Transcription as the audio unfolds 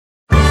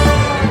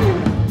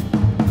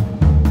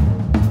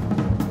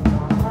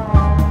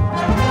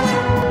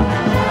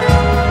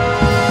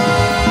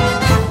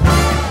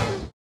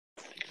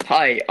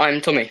Hi, I'm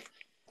Tommy.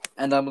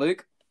 And I'm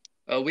Luke.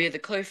 We are the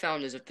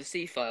co-founders of the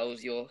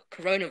C-Files, your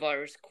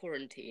coronavirus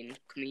quarantine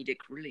comedic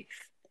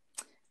relief.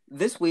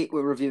 This week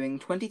we're reviewing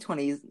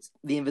 2020's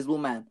The Invisible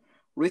Man,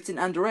 written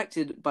and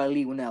directed by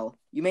Lee Winnell.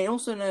 You may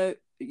also know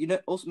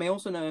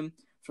him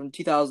from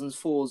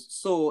 2004's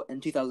Saw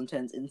and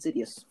 2010's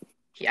Insidious.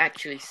 He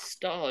actually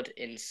starred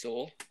in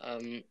Saw,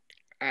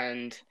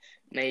 and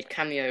made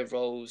cameo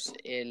roles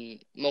in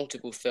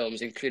multiple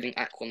films, including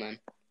Aquaman.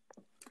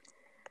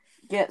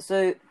 Yeah,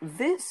 so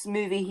this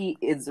movie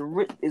is a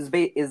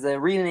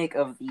remake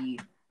of the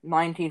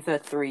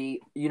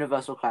 1933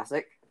 Universal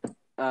classic,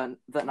 that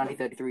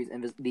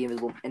 1933's The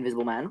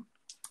Invisible Man.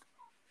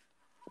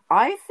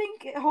 I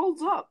think it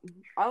holds up.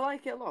 I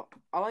like it a lot.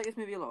 I like this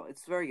movie a lot.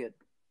 It's very good.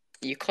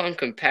 You can't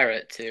compare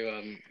it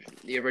to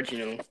the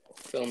original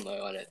film,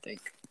 though, I don't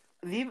think.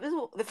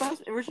 The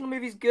first original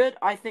movie is good.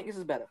 I think this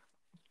is better.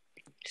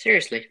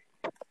 Seriously?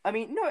 I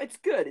mean, no, it's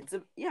good.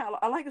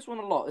 I like this one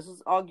a lot. This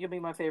is arguably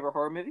my favorite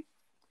horror movie.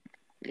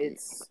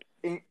 It's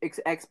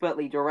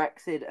expertly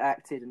directed,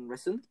 acted, and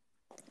written.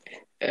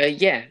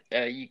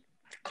 You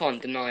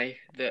can't deny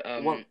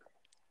that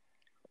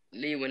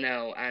Lee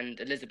Winnell and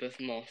Elizabeth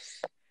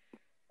Moss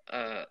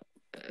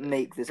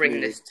make this bring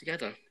movie. this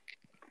together.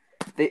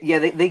 They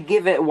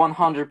give it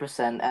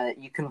 100%,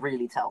 and you can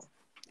really tell.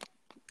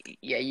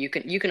 Yeah, you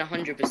can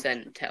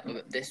 100% tell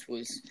that this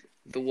was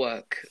the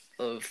work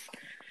of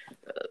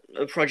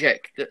a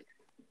project that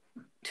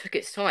took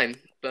its time,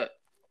 but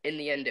in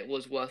the end, it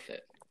was worth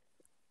it.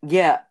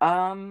 Yeah,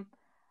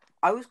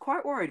 I was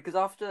quite worried because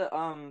after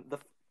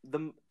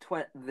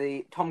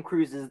the Tom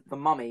Cruise's The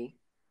Mummy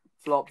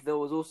flop, there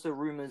was also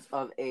rumors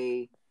of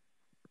a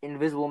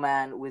Invisible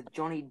Man with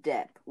Johnny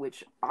Depp,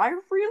 which I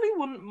really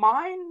wouldn't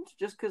mind,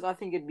 just because I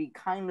think it'd be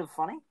kind of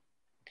funny.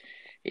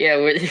 Yeah,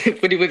 when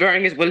he was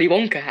wearing his Willy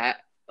Wonka hat.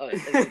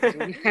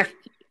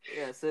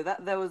 Yeah, so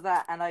there was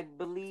that, and I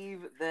believe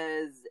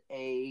there's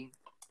a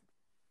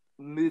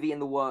movie in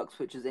the works,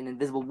 which is an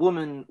Invisible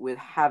Woman with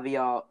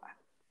Javier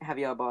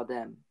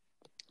Bardem.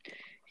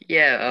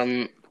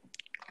 Yeah,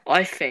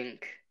 I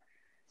think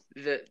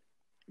that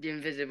The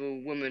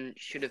Invisible Woman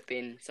should have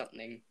been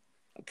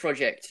a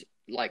project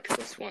like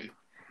this one.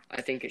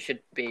 I think it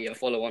should be a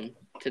follow-on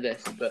to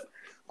this, but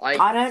I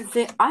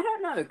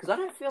don't know, because I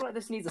don't feel like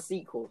this needs a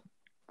sequel.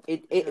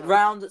 It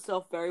rounds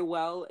itself very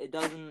well. It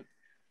doesn't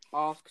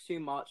ask too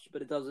much,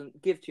 but it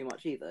doesn't give too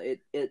much either.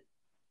 It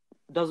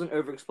doesn't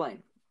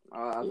over-explain.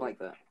 I like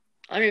that.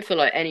 I don't feel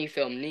like any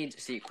film needs a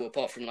sequel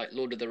apart from like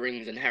Lord of the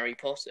Rings and Harry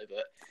Potter,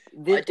 but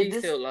I do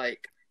feel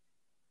like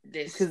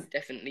this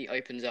definitely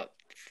opens up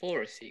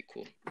for a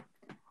sequel.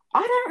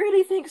 I don't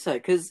really think so,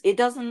 because it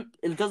doesn't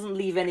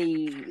leave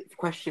any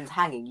questions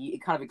hanging.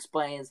 It kind of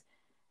explains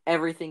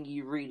everything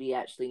you really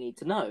actually need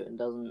to know,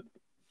 and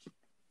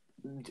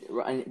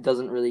it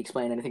doesn't really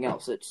explain anything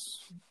else.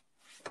 It's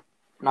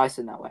nice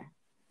in that way.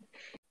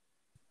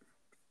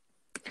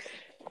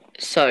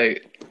 So,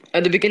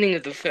 at the beginning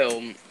of the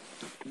film,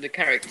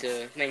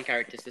 the main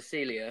character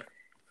Cecilia,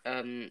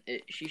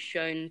 she's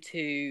shown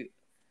to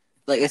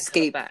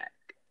escape. Back.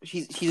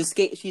 She's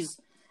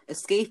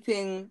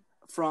escaping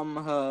from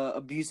her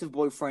abusive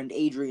boyfriend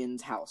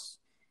Adrian's house.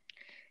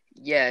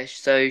 Yeah,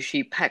 so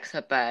she packs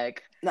her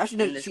bag.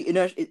 Actually,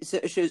 no.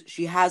 It shows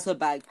she has her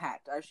bag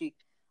packed. Actually,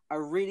 I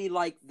really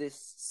like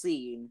this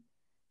scene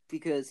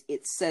because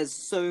it says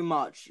so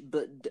much,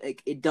 but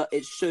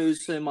it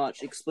shows so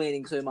much,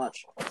 explaining so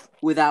much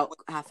without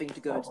having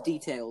to go into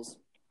details.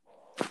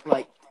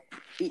 Like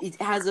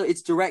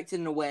it's directed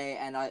in a way,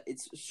 and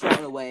it's shot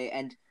in a way,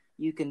 and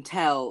you can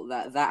tell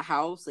that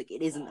house, like,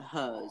 it isn't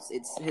hers.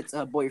 It's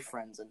her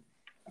boyfriend's, and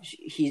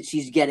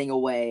she's getting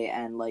away,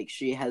 and like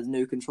she has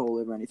no control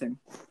over anything.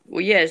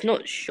 Well, yeah, it's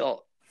not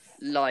shot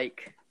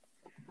like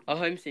a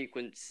home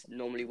sequence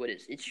normally would.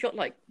 It's shot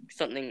like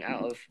something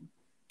out of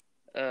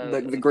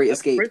the Great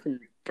Escape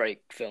prison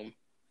break film.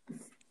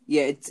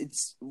 Yeah,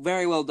 it's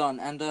very well done,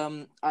 and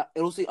I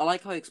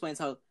like how it explains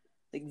how,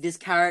 like, this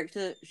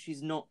character,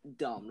 she's not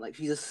dumb. Like,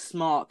 she's a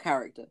smart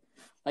character.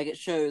 Like, it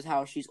shows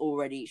how she's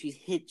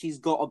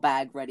got a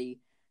bag ready.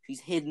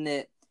 She's hidden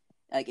it.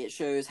 Like, it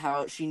shows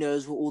how she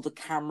knows where all the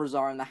cameras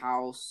are in the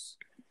house.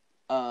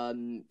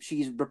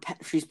 She's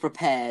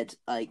prepared,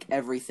 like,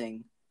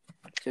 everything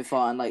so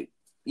far. And, like,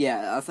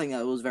 yeah, I think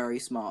that was very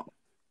smart.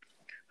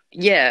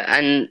 Yeah,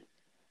 and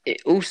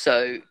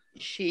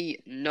she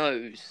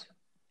knows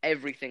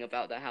everything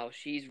about the house.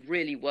 She's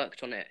really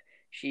worked on it.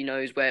 She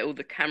knows where all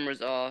the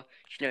cameras are.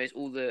 She knows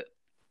all the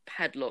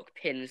padlock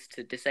pins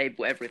to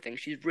disable everything.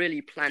 She's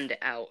really planned it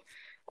out.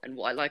 And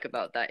what I like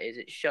about that is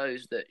it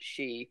shows that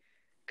she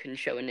can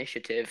show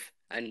initiative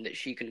and that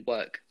she can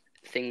work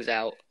things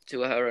out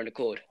to her own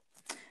accord.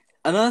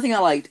 Another thing I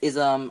liked is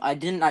I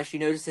didn't actually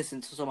notice this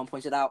until someone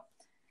pointed out.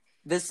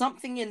 There's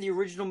something in the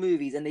original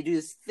movies, and they do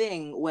this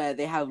thing where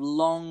they have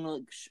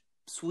long,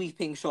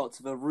 sweeping shots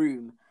of a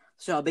room,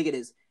 so how big it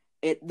is.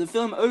 The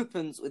film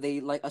opens with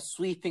a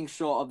sweeping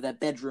shot of their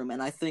bedroom,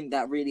 and I think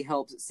that really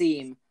helps it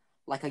seem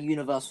like a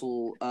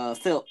Universal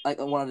film,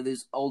 like one of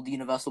those old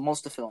Universal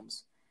monster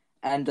films.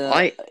 And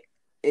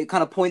it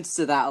kind of points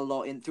to that a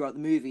lot in throughout the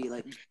movie,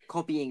 like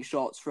copying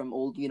shots from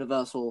old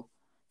Universal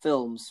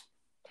films.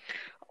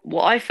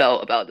 What I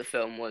felt about the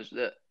film was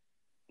that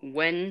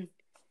when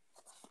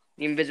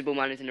the Invisible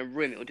Man is in a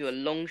room, it will do a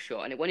long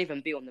shot, and it won't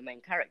even be on the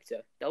main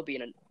character. They'll be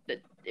in a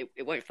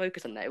it won't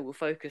focus on that. It will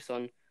focus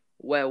on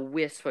where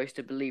we're supposed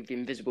to believe the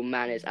Invisible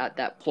Man is at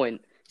that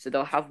point. So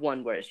they'll have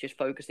one where it's just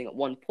focusing at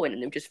one point,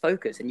 and they'll just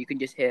focus, and you can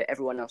just hear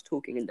everyone else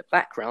talking in the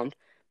background.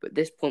 But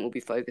this point will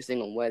be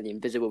focusing on where the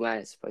Invisible Man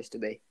is supposed to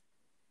be.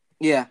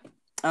 Yeah.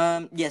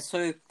 Yeah,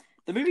 so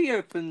the movie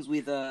opens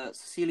with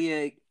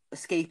Cecilia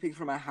escaping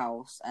from her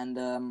house,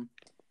 and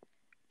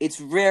it's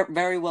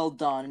very well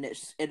done, and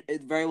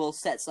it very well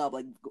sets up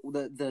like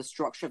the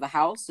structure of the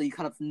house, so you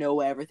kind of know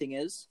where everything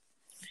is.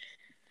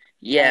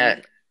 Yeah.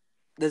 And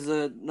there's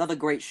another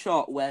great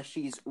shot where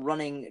she's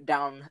running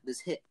down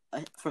this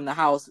from the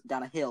house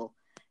down a hill,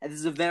 and this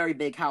is a very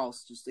big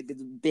house, just like a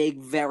big,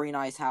 very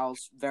nice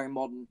house, very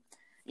modern.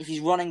 And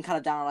she's running kind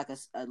of down like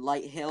a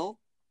light hill.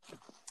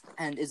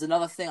 And is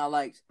another thing I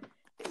liked.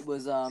 It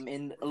was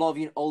in a lot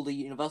of older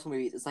Universal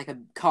movies, it's like a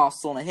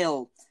castle on a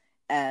hill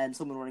and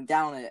someone running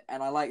down it.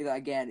 And I like that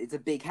again. It's a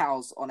big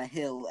house on a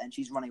hill and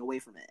she's running away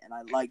from it. And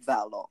I like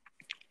that a lot.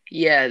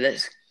 Yeah,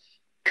 that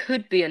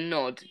could be a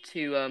nod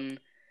to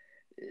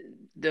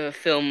the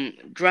film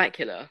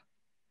Dracula.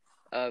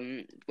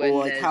 When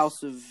Or like there's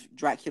House of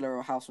Dracula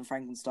or House of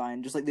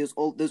Frankenstein. Just like those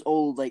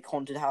old like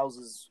haunted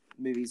houses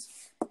movies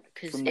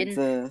from like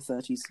the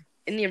 30s.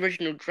 In the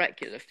original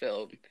Dracula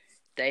film,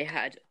 they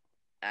had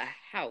a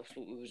house,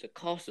 it was a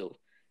Castle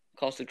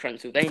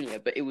Transylvania,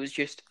 but it was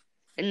just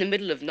in the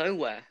middle of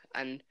nowhere.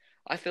 And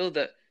I feel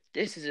that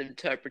this has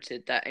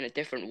interpreted that in a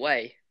different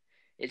way.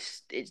 It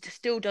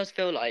still does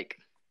feel like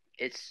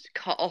it's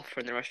cut off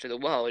from the rest of the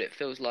world. It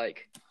feels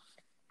like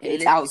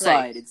it's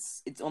outside.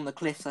 It's on the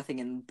cliffs, I think,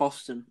 in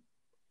Boston.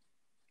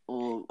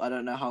 Or I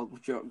don't know how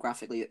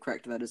geographically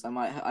correct that is.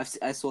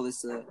 I saw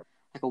this like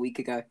a week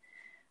ago.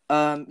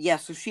 Yeah,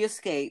 so she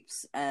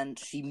escapes and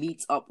she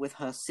meets up with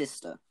her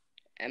sister,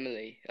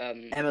 Emily.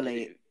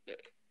 Emily.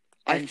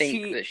 I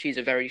think that she's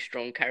a very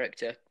strong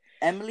character.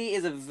 Emily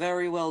is a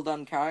very well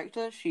done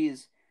character.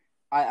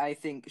 I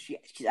think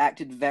she's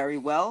acted very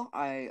well.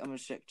 I'm gonna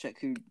check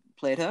who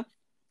played her.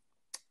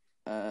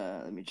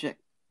 Let me check.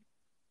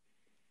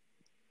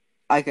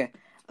 Okay,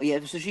 yeah.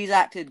 So she's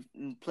acted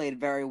and played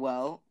very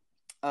well.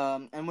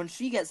 And when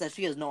she gets there,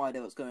 she has no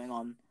idea what's going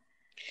on,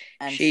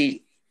 and she's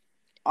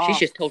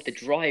just told to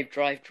drive.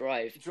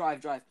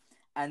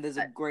 And there's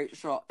a great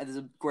shot.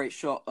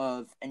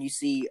 And you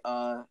see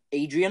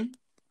Adrian,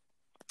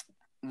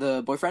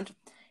 the boyfriend.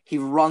 He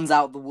runs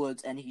out the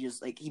woods and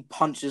he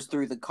punches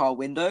through the car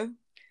window,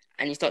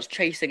 and he starts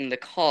chasing the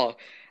car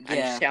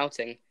and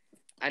shouting.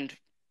 And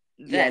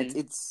then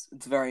it's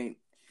very.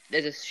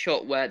 There's a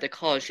shot where the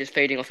car is just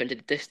fading off into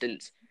the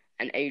distance,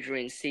 and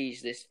Adrian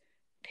sees this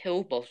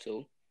pill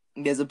bottle.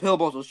 There's a pill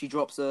bottle. She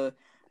drops a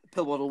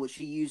pill bottle which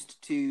she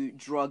used to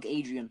drug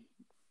Adrian,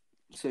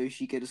 so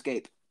she could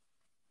escape.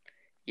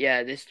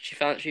 Yeah,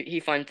 he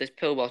finds this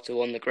pill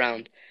bottle on the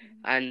ground,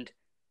 and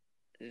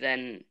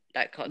then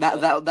that cuts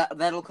off.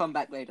 That'll come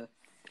back later.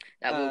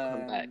 That will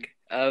come back.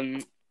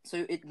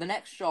 So the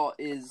next shot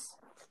is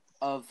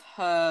of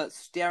her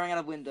staring out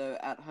a window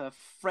at her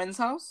friend's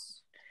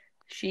house.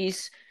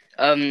 She's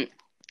there's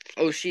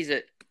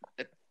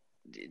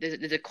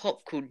a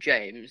cop called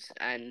James,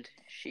 and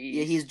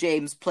he's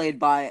James, played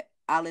by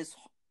Aldis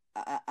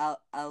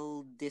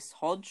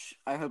Hodge.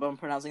 I hope I'm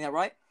pronouncing that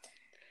right.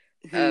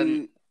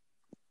 Who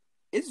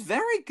is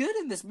very good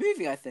in this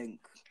movie, I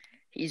think.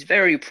 He's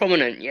very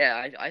prominent.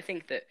 Yeah, I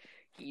think that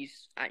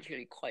he's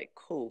actually quite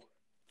cool.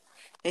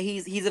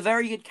 He's a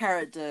very good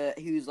character.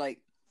 Who's like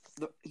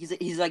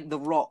he's like the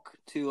Rock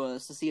to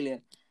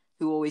Cecilia,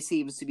 who always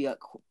seems to be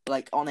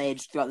like on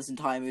edge throughout this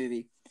entire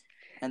movie.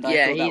 And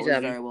I thought that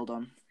was very well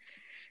done.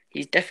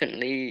 He's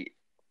definitely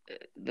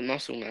the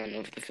muscle man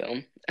of the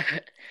film.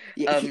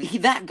 Yeah,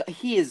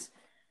 he is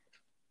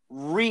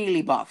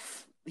really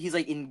buff. He's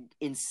like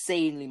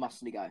insanely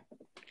muscly guy.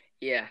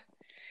 Yeah.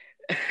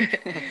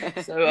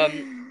 So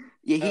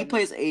he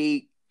plays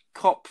a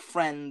cop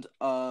friend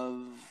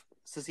of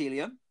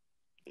Cecilia.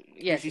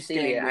 Yeah,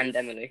 Cecilia and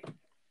Emily.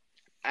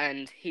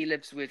 And he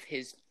lives with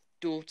his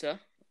daughter.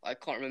 I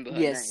can't remember her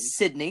name. Yes,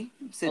 Sydney.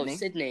 Oh,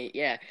 Sydney,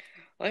 yeah.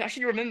 I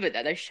should remember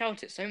that. They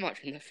shout it so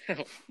much in the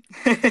film.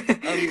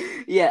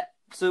 Yeah.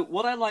 So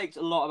what I liked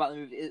a lot about the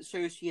movie, it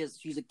shows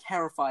she's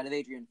terrified of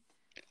Adrian.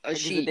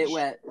 There's a bit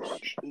where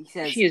he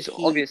says she is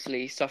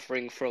obviously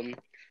suffering from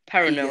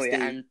paranoia PTSD.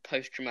 And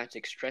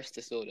post-traumatic stress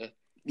disorder.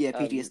 Yeah,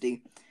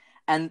 PTSD.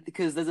 And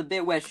because there's a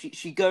bit where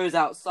she goes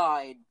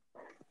outside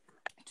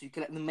to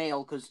collect the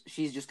mail because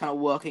she's just kind of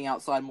working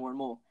outside more and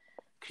more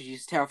because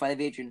she's terrified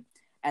of Adrian.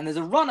 And there's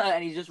a runner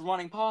and he's just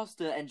running past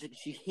her and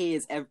she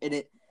hears and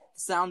it. The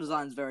sound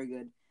design is very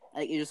good.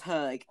 Like you just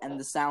heard and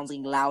the sound's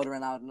getting louder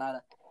and louder and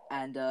louder.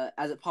 And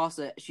as it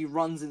passes her, she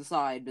runs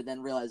inside, but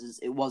then realizes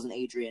it wasn't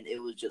Adrian;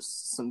 it was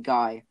just some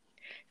guy.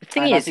 The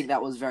thing is, I think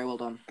that was very well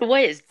done. The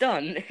way it's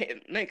done,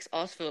 it makes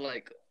us feel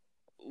like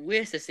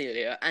we're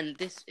Cecilia, and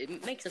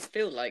it makes us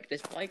feel like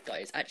this white guy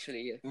is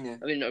actually, Yeah.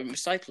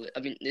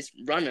 this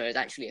runner is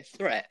actually a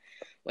threat,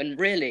 when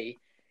really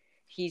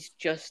he's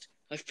just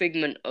a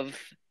figment of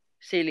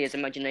Celia's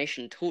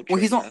imagination Well, torturing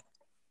he's not. her.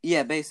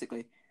 Yeah,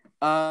 basically.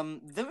 The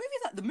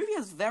movie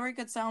has very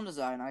good sound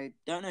design. I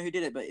don't know who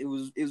did it, but it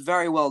was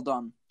very well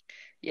done.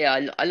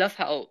 Yeah, I love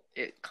how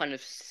it kind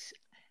of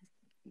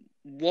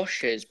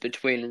washes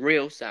between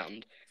real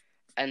sound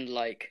and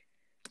like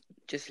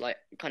just like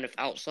kind of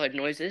outside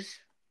noises.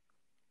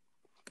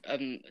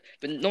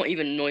 But not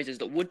even noises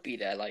that would be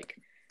there, like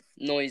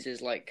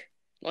noises like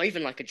not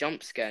even like a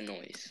jump scare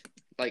noise,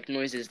 like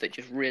noises that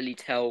just really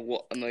tell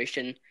what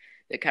emotion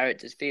the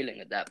character's feeling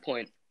at that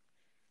point.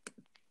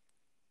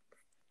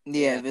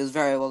 Yeah, Yeah. it was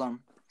very well done.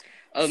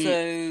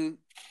 Um.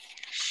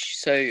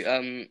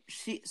 So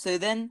So.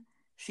 then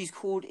she's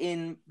called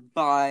in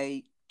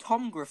by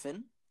Tom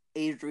Griffin,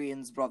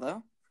 Adrian's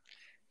brother,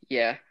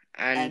 Yeah.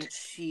 and And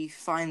she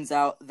finds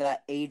out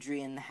that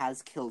Adrian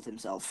has killed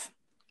himself.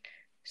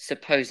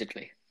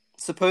 supposedly.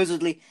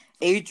 Supposedly,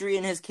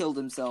 Adrian has killed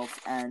himself,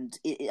 and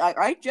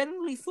I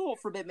genuinely thought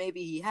for a bit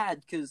maybe he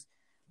had, because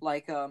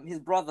his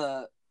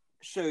brother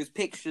shows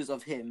pictures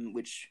of him,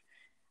 which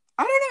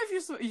I don't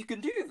know if you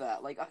can do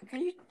that. Like,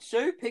 can you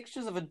show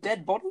pictures of a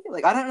dead body?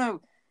 Like, I don't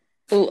know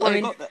Well, I where I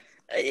mean, got that.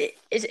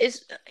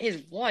 it's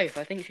his wife.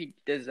 I think she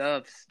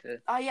deserves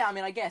to Yeah, I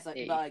mean, I guess,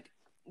 see.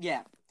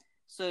 yeah.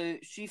 So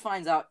she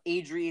finds out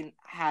Adrian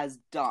has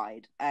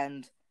died,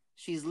 and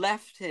she's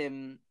left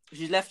him.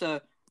 She's left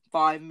her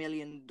 $5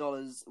 million,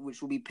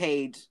 which will be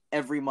paid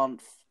every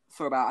month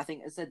for about, I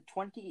think it said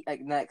 20,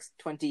 like next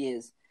 20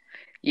 years.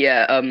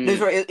 Yeah. No,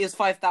 sorry, it's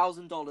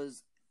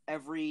 $5,000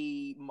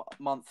 every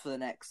month for the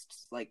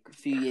next like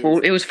few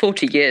years. It was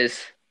 40 years.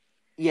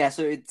 Yeah,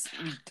 so it's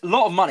a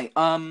lot of money.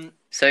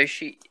 So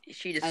she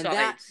And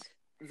that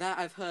decides.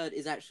 I've heard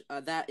is actually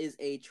that is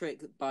a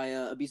trick by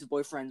abusive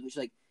boyfriends, which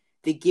like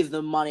they give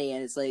them money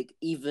and it's like,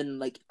 even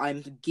like,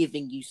 I'm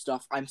giving you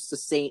stuff, I'm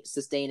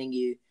sustaining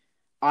you,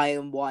 I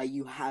am why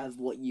you have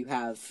what you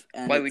have,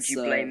 and Why would you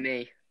blame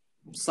me?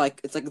 it's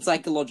like a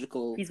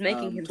psychological He's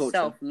making torture.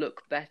 himself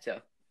look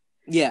better.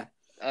 Yeah.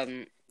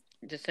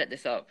 To set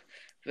this up.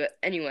 But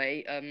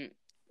anyway,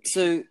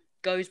 So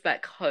goes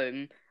back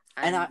home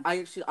and and I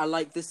actually I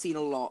like this scene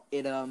a lot.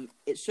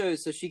 It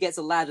shows, so she gets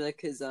a ladder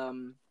because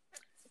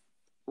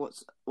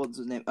what's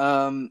his name,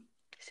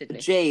 Sydney.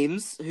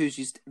 James,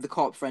 who's the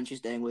cop friend she's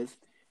staying with,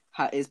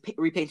 is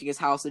repainting his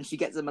house, and she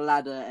gets him a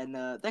ladder, and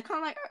they're kind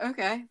of like,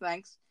 okay,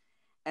 thanks.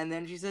 And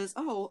then she says,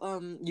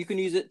 "Oh, you can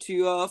use it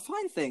to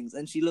find things."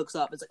 And she looks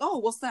up. It's like, "Oh,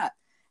 what's that?"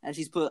 And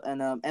she's put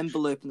an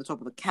envelope on the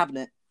top of a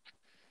cabinet,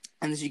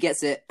 and then she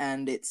gets it,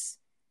 and it's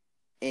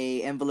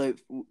a envelope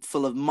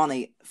full of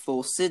money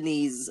for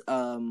Sydney's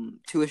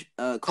college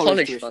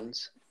tuition.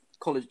 funds.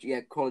 College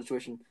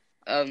tuition.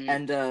 Um,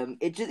 And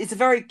it's a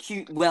very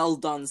cute, well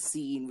done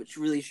scene, which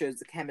really shows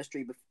the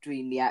chemistry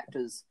between the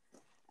actors,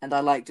 and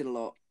I liked it a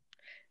lot.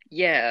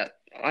 yeah,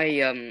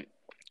 I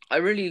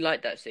really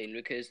liked that scene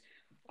because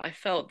I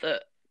felt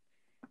that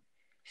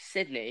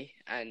Sydney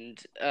and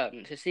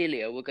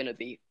Cecilia were gonna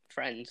be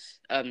friends.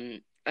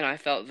 And I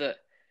felt that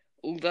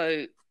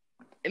although,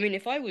 I mean,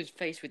 if I was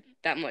faced with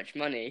that much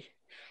money,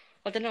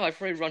 I don't know, I'd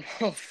probably run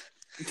off.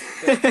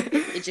 But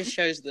it just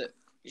shows that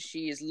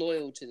she is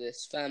loyal to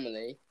this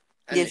family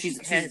and Yeah, that she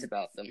cares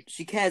about them.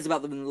 She cares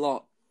about them a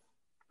lot.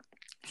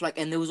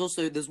 And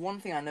there's one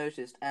thing I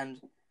noticed,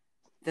 and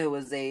there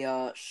was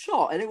a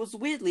shot, and it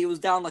was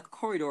down like a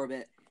corridor a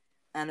bit,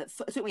 and it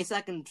took me a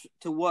second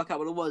to work out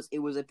what it was. It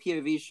was a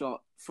POV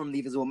shot from the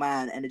Invisible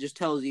Man, and it just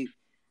tells you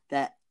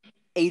that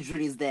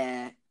Adrian is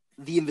there,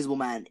 the Invisible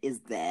Man is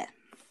there.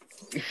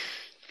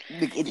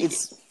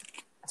 It's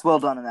well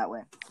done in that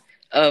way.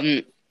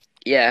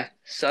 Yeah.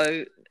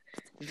 So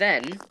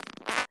then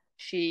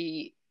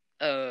she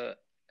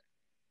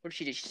what does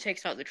she do? She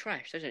takes out the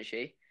trash, doesn't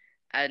she?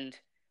 And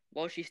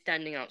while she's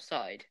standing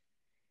outside,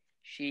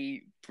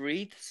 she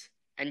breathes,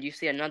 and you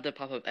see another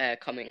puff of air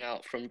coming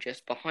out from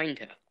just behind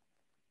her.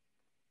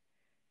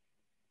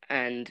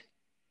 And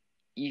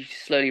you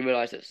slowly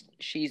realize that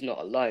she's not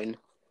alone.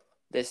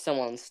 There's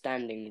someone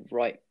standing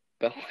right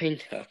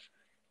behind her,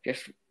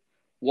 just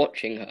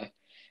watching her.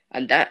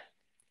 And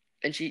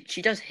she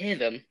does hear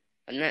them,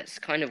 and that's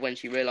kind of when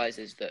she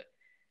realizes that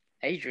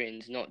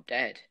Adrian's not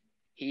dead.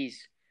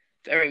 He's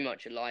very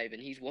much alive,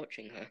 and he's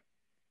watching her.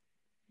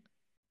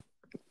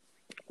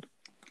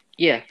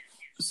 Yeah.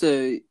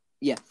 So,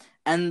 yeah.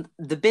 And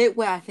the bit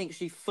where I think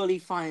she fully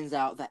finds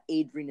out that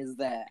Adrian is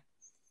there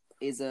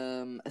is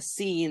a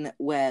scene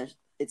where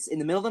it's in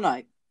the middle of the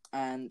night,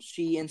 and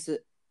she and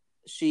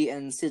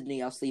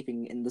Sydney are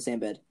sleeping in the same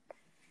bed,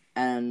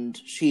 and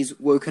she's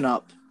woken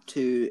up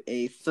to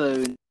a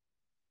phone,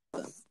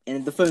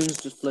 and the phone's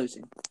just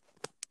floating.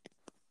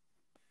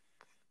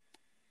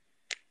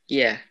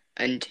 Yeah,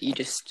 and you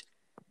just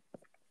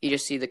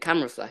see the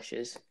camera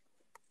flashes.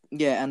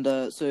 Yeah,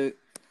 and so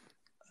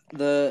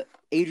the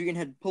Adrian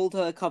had pulled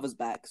her covers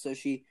back, so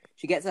she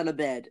gets out of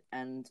bed,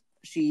 and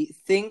she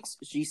thinks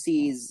she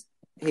sees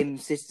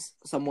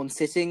someone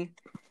sitting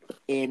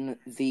in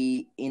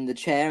the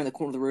chair in the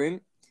corner of the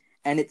room,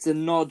 and it's a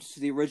nod to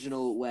the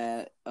original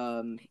where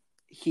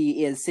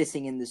he is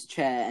sitting in this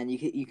chair, and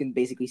you can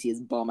basically see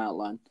his bum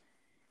outline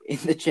in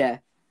the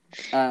chair.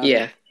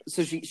 Yeah.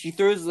 So she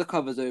throws the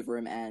covers over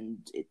him,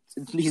 and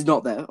he's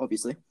not there,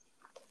 obviously.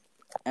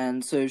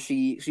 And so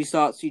she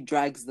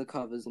drags the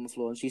covers on the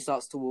floor, and she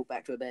starts to walk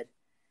back to her bed.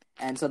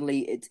 And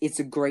suddenly, it's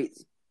a great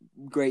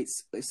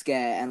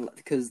scare, and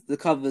because the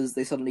covers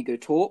they suddenly go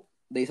taut,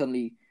 they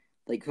suddenly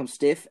become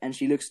stiff, and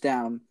she looks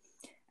down,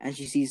 and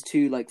she sees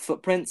two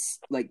footprints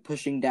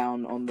pushing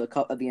down on the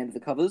at the end of the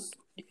covers,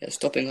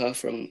 stopping her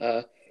from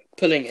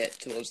pulling it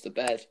towards the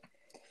bed,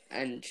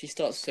 and she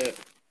starts to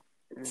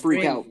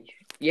freak out.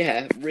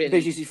 Yeah, really.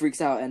 Basically, she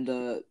freaks out,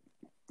 and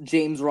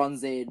James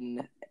runs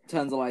in,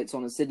 turns the lights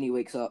on, and Sydney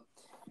wakes up.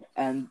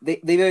 And they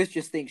both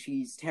just think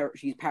she's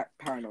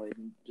paranoid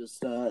and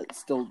just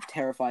still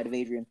terrified of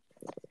Adrian.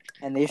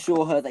 And they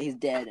assure her that he's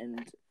dead,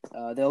 and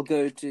they'll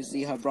go to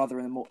see her brother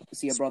in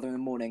the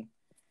morning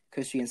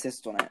because she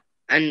insists on it.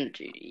 And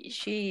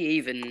she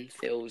even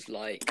feels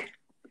like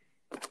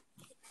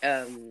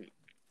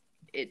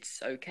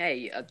it's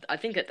okay. I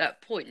think at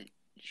that point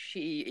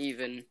she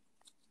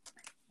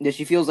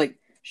feels like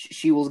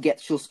she'll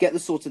get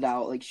this sorted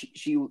out. Like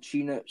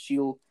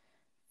she'll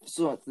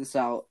sort this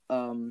out.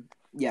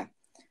 Yeah.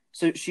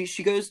 So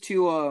she goes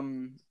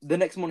to the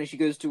next morning. She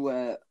goes to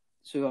her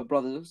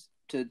brother's,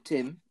 to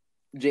Tim,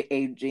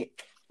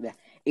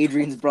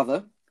 Adrian's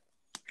brother,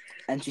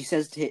 and she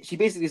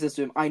basically says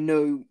to him, "I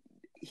know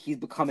he's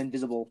become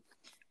invisible.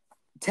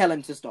 Tell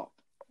him to stop."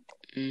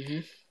 Mm-hmm.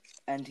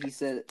 And she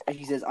says,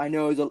 "I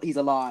know he's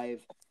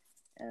alive,"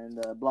 and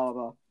blah blah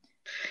blah.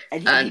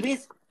 And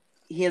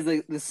he has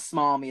the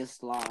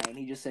smarmiest line.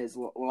 He just says,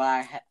 "Well,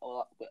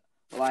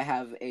 I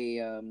have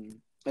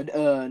an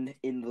urn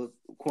in the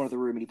corner of the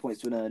room," and he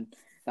points to an urn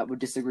that would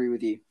disagree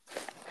with you.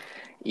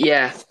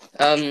 Yeah.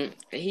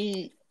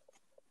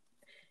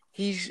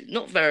 He's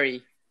not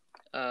very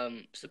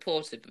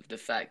supportive of the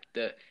fact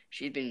that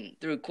she's been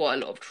through quite a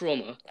lot of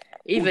trauma.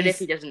 Even if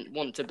he doesn't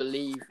want to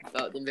believe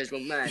about the Invisible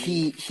Man.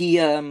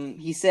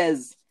 He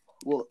says,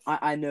 "Well,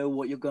 I know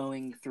what you're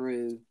going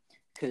through,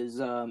 because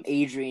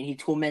Adrian, he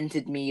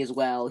tormented me as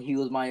well. He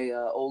was my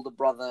older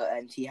brother,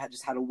 and he had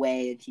a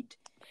way, and he'd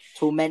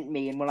torment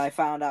me, and when I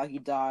found out he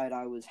died,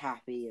 I was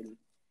happy." And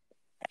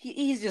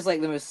he's just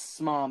like the most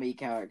smarmy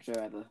character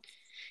ever.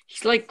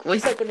 He's like one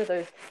of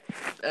those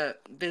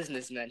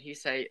businessmen who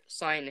say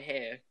sign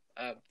here,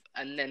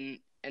 and then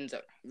ends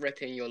up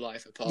ripping your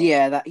life apart.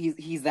 Yeah,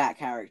 he's that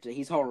character.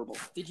 He's horrible.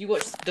 Did you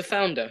watch The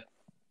Founder?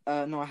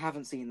 No, I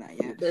haven't seen that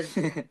yet.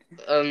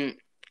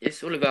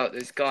 It's all about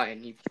this guy,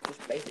 and he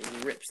just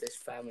basically rips this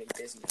family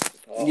business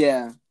apart.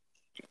 Yeah.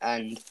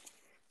 And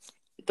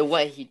the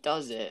way he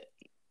does it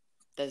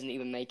doesn't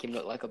even make him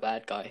look like a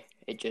bad guy.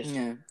 It just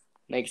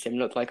makes him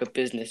look like a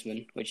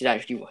businessman, which is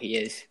actually what he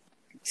is.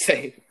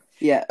 So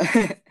yeah.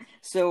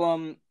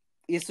 So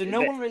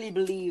no one really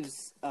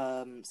believes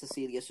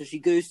Cecilia, so she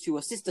goes to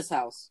her sister's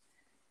house,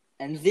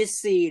 and this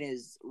scene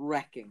is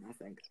wrecking, I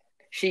think.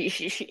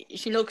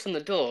 She knocks on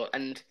the door,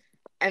 and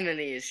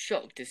Emily is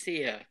shocked to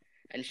see her,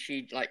 and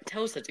she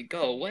tells her to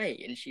go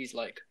away, and she's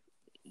like,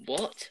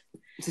 "What?"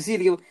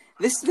 Cecilia,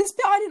 this bit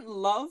I didn't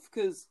love,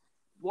 because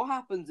what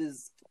happens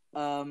is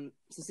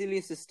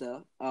Cecilia's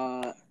sister,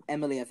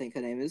 Emily, I think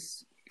her name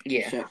is.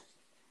 Yeah.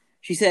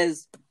 She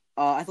says,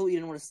 "I thought you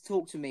didn't want to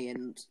talk to me,"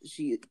 and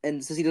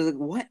Cecilia's like,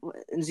 "What?"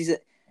 And she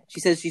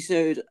says she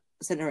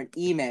sent her an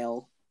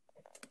email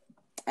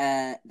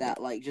that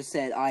just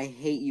said, "I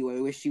hate you. I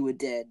wish you were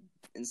dead,"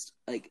 and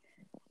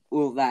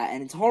all that,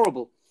 and it's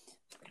horrible.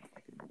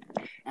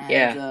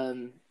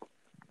 And,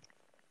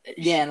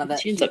 she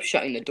ends up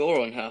shutting the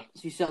door on her.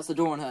 She shuts the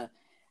door on her,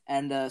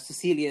 and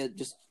Cecilia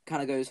just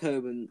kind of goes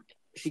home, and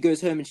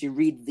she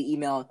reads the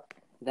email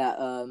that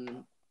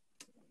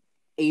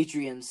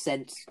Adrian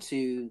sent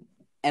to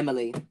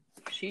Emily.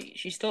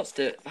 She starts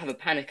to have a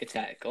panic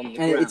attack on the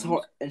ground. It's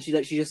hot, and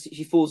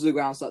she falls to the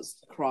ground, starts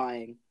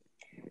crying.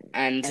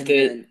 And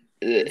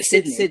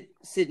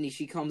Sydney,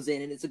 she comes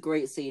in, and it's a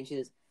great scene.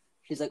 She's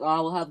like,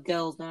 "Oh, we'll have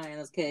girls' night and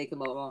there's cake and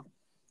blah blah."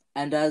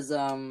 And as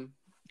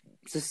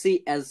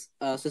Cecilia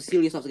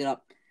starts to get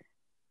up,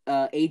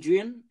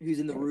 Adrian, who's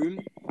in the room,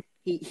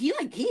 he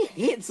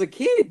hits a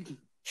kid.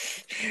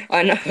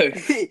 I know.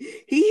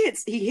 he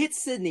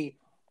hits Sydney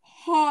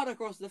hard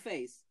across the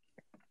face,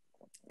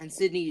 and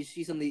Sydney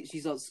she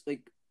starts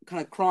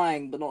kind of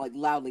crying, but not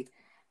loudly,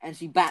 and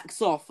she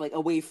backs off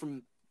away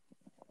from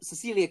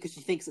Cecilia because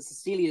she thinks that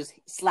Cecilia just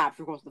slapped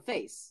her across the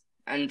face.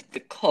 And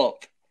the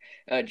cop,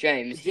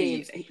 James,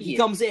 he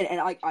comes in, and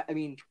I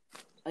mean,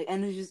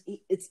 and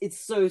it's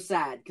so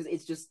sad because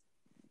it's just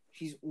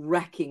she's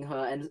wrecking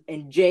her,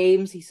 and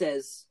James, he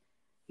says,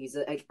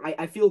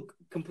 I feel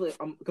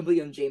I'm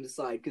completely on James'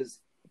 side because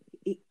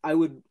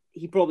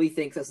he probably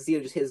thinks that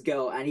Cecilia just his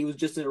girl, and he was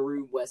just in a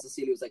room where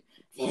Cecilia was like,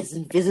 "There's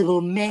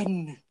invisible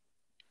men."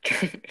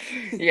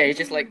 Yeah, he's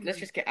just like, let's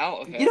just get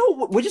out of here. You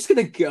know, we're just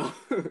gonna go.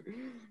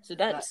 So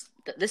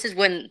this is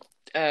when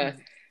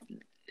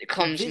it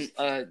comes this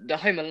the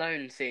Home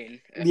Alone scene.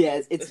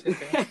 yeah, it's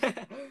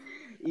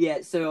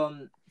yeah.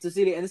 So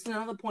Cecilia, and this is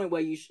another point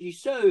where she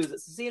shows that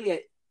Cecilia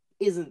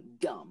isn't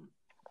dumb.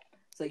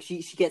 It's like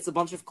she gets a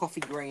bunch of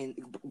coffee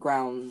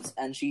grounds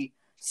and she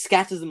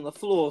scatters them on the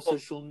floor so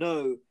she'll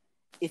know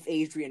if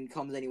Adrian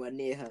comes anywhere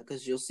near her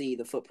because you'll see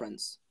the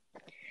footprints.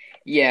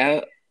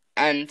 Yeah,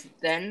 and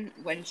then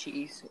when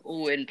she's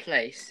all in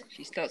place,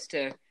 she starts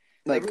to have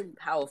a really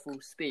powerful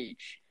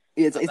speech.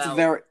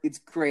 It's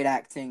great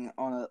acting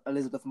on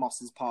Elizabeth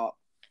Moss's part.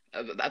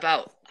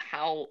 About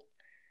how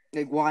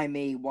Like, why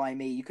me? Why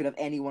me? You could have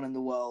anyone in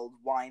the world.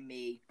 Why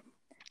me?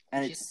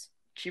 And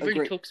she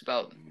really talks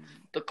about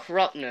the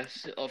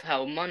corruptness of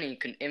how money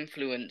can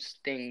influence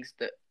things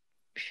that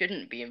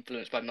shouldn't be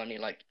influenced by money,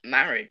 like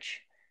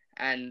marriage.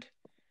 And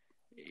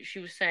she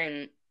was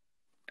saying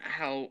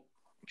how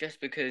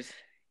just because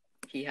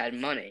he had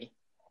money,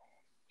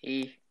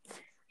 he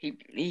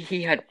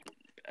he had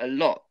a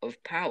lot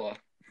of power.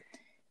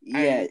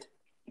 Yeah,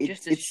 and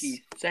just as she's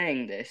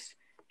saying this,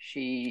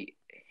 she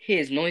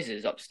hears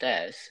noises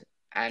upstairs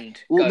and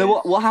well, goes...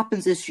 no. What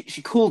happens is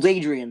she calls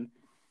Adrian,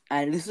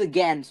 and this is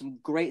again some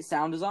great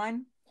sound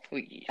design.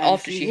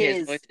 After she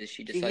hears noises,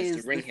 she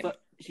decides to ring him.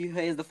 She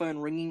hears the phone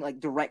ringing like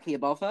directly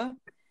above her,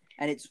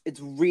 and it's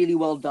really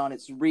well done.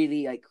 It's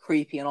really like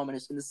creepy and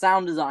ominous, and the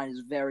sound design is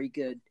very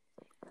good.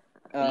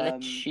 And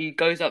then she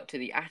goes up to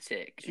the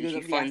attic and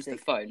she finds the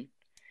phone.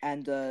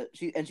 And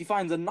she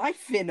finds a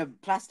knife in a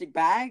plastic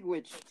bag,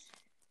 which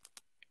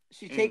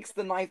she takes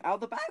the knife out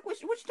of the bag,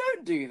 which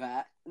don't do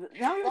that.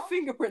 Now your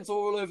fingerprints are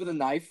all over the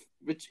knife,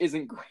 which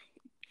isn't great.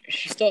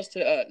 She starts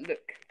to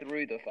look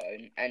through the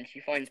phone, and she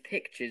finds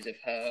pictures of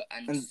her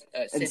and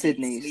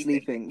Sydney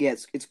sleeping. Yeah,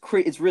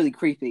 it's really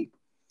creepy.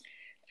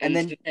 And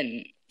then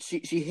she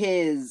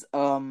hears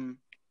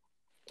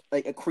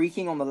like a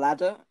creaking on the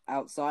ladder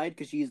outside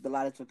because she used the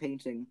ladder for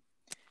painting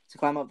to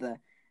climb up there.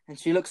 And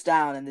she looks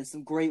down, and there's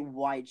some great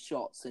wide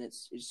shots, and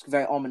it's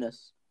very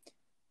ominous.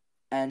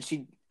 And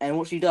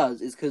what she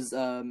does is because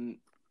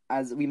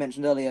as we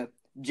mentioned earlier,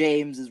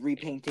 James is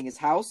repainting his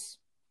house,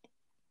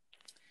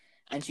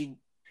 and she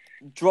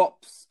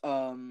drops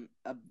a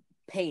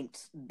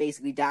paint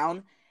basically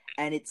down,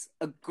 and it's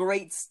a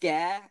great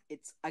scare.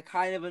 I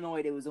kind of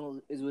annoyed it was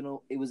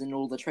in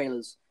all the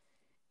trailers.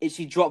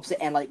 She drops it,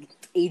 and like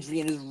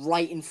Adrian is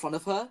right in front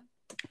of her,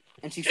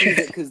 and she sees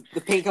it because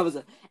the paint covers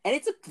her, and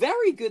it's a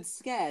very good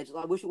scare.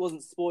 I wish it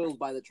wasn't spoiled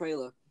by the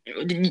trailer.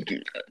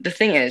 The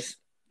thing is,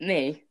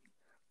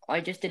 I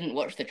just didn't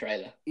watch the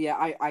trailer. Yeah,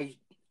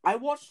 I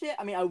watched it.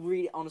 I mean, I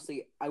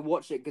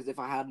watched it because if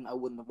I hadn't, I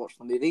wouldn't have watched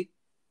the movie.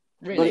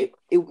 Really?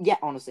 But yeah,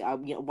 honestly, I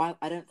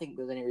don't think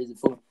there's any reason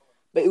for it.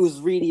 But it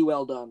was really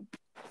well done.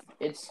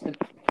 It's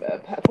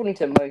according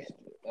to most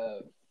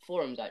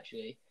forums,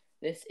 actually,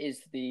 this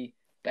is the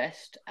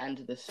best and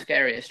the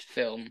scariest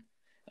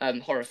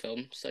horror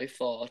film so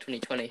far,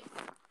 2020.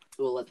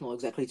 Well, that's not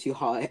exactly too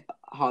hard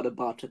a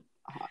bar to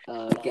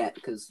get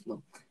because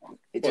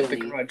it's only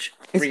The Grudge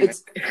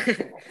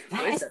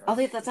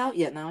remake. That's out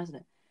yet now, isn't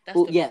it?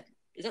 Yeah.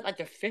 Is that like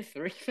the 5th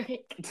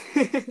remake?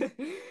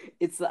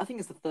 I think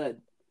it's the 3rd.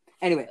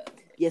 Anyway,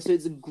 yeah, so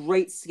it's a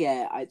great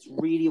scare. It's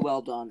really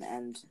well done,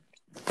 and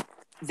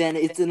then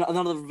it's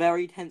another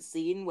very tense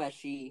scene where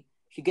she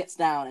gets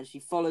down and she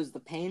follows the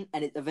paint,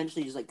 and it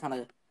eventually just like kind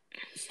of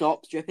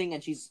stops dripping,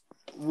 and she's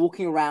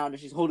walking around and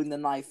she's holding the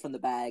knife from the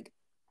bag.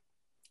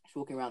 She's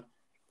walking around,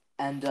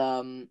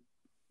 and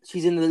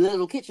she's in the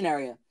little kitchen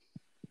area,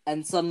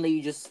 and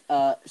suddenly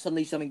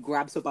something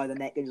grabs her by the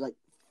neck and just like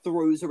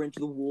throws her into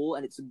the wall,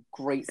 and it's a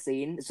great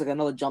scene. It's like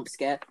another jump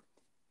scare.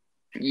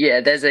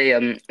 Yeah,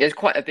 there's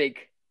quite a big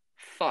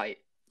fight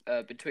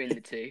between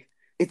the two.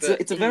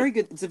 It's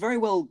a very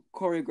well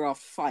choreographed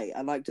fight.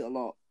 I liked it a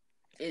lot.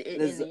 In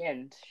the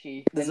end,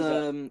 there's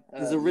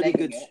a really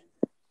good.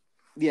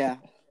 Yeah,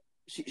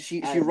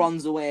 she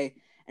runs away,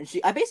 and she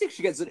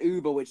gets an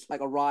Uber which like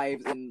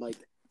arrives in like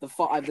this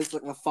is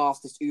like the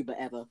fastest Uber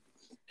ever.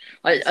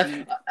 I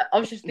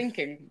was just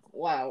thinking,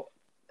 wow,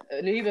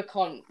 an Uber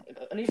can't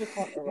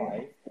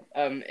arrive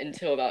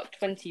until about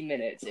 20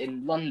 minutes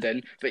in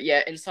London, but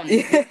yeah, in some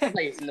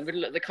place in the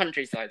middle of the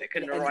countryside it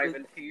couldn't arrive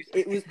in 2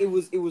 seconds.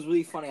 It was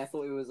really funny. I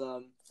thought it was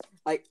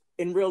like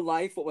in real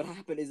life what would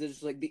happen is it's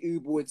just like the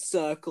Uber would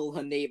circle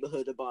her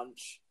neighborhood a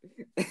bunch.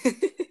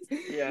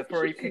 Yeah,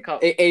 probably pick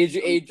up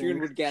Adrian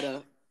would get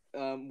her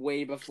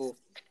way before.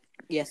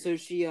 Yeah, so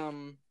she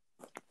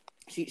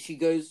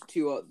goes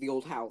to the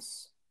old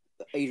house,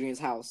 Adrian's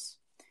house.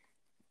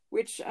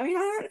 Which, I mean, I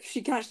don't know if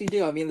she can actually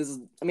do. I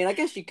mean, I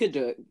guess she could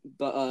do it,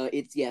 but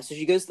so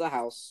she goes to the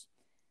house,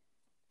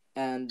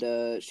 and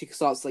she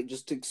starts like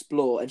just to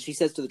explore, and she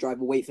says to the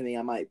driver, "Wait for me.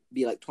 I might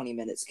be like 20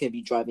 minutes. Can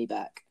you drive me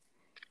back?"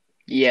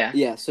 Yeah.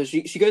 Yeah. So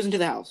she goes into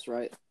the house,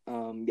 right?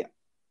 Yeah.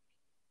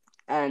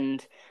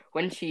 And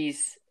when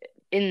she's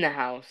in the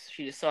house,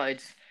 she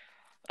decides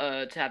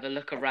to have a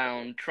look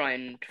around, try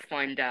and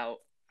find out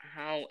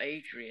how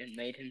Adrian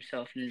made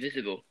himself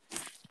invisible,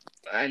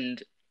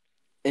 and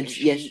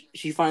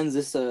she finds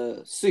this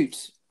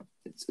suit.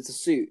 It's a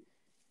suit,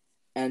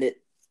 and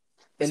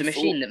It's a in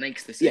machine full. that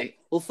makes the Yeah. suit.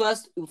 Well,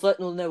 first,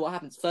 we'll know what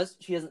happens.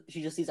 First,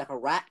 she just sees like a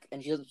rack,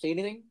 and she doesn't see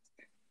anything.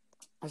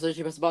 And so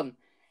she presses a button,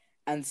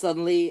 and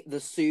suddenly the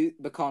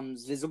suit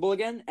becomes visible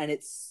again, and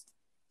it's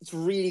a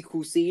really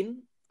cool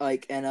scene.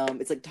 Like, and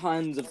it's like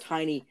tons of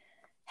tiny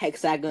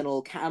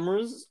hexagonal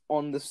cameras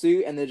on the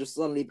suit, and they're just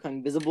suddenly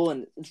becoming visible,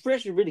 and it's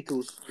actually a really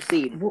cool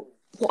scene.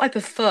 What I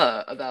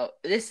prefer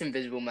about this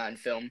Invisible Man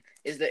film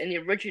is that in the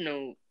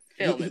original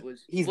film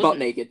He's butt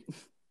naked.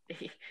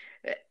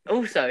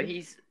 Also,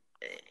 he's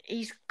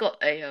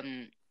got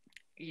a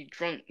he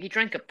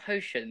drank a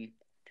potion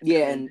to Yeah,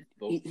 become and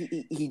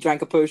invisible. he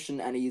drank a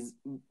potion, and he's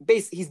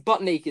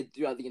butt naked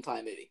throughout the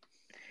entire movie.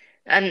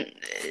 And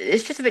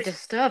it's just a bit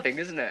disturbing,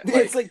 isn't it?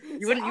 It's like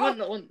you wouldn't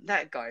want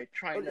that guy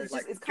trying to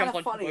it's kind jump of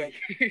on top funny. of Like,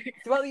 you.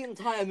 throughout the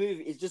entire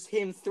movie, it's just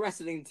him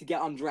threatening to get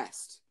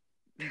undressed.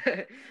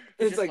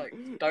 It's like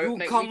don't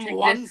make me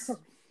take this.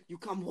 You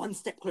come one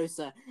step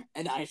closer,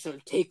 and I shall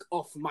take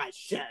off my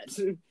shirt.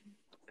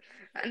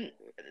 And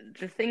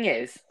the thing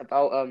is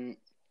about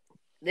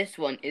this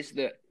one is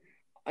that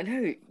I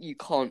know you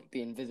can't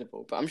be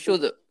invisible, but I'm sure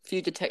that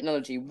future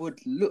technology would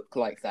look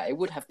like that. It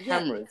would have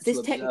cameras to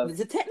observe.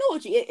 The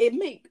technology it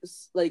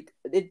makes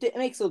it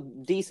makes a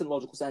decent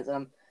logical sense,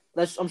 and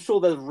I'm sure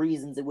there's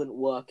reasons it wouldn't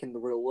work in the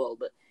real world,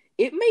 but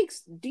it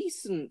makes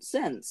decent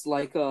sense.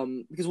 Like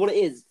because what it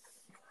is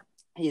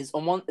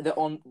they're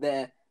on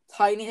their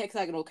tiny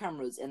hexagonal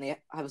cameras, and they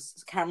have a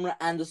camera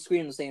and a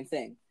screen on the same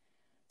thing.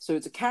 So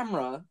it's a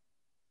camera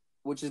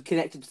which is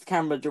connected to the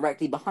camera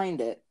directly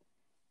behind it.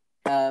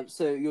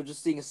 So you're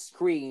just seeing a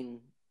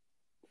screen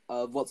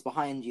of what's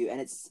behind you, and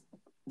it's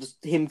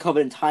just him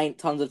covered in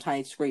tons of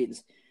tiny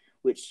screens,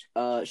 which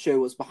show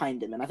what's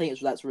behind him. And I think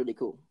that's really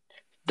cool.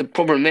 The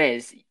problem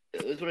is,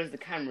 as well as the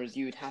cameras,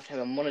 you would have to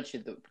have a monitor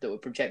that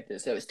would project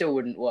it, so it still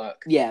wouldn't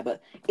work. Yeah,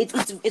 but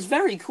it's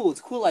very cool. It's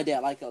a cool idea. I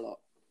like it a lot.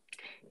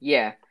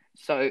 Yeah.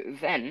 So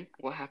then,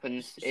 what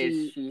happens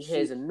is she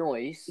hears a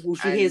noise. Well,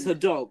 she hears her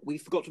dog. We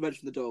forgot to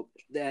mention the dog.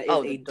 There is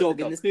a dog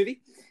in this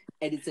movie,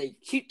 and it's a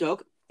cute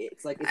dog.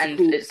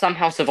 It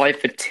somehow survived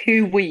for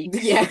 2 weeks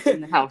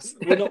in the house.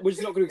 We're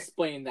just not going to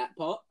explain that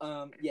part.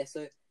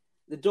 So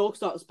the dog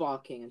starts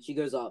barking, and she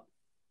goes up.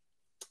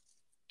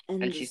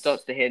 And she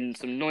starts to hear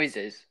some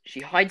noises. She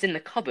hides in the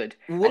cupboard.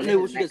 What she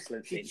does?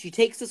 She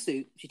takes the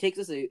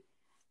suit.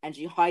 And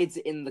she hides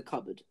it in the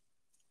cupboard.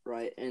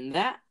 Right, and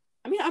that,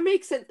 I mean, it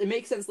makes sense. It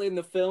makes sense later in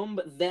the film,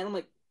 but then I'm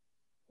like,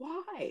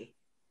 why?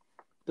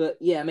 But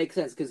yeah, it makes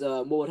sense because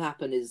what would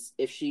happen is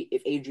if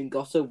Adrian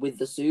got her with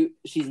the suit,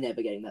 she's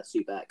never getting that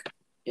suit back.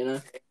 You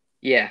know?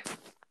 Yeah.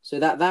 So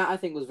that I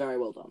think was very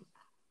well done.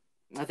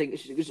 I think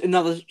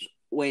another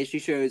way she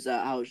shows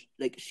how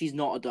she's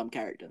not a dumb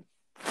character.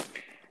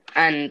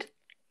 And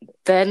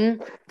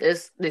then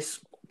there's this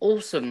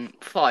awesome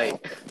fight.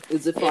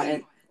 It's a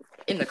fight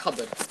in the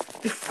cupboard.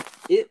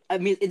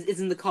 It's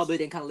in the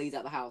cupboard and kind of leads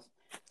out the house.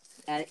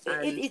 And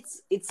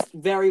it's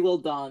very well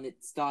done.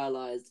 It's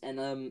stylized,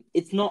 and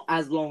it's not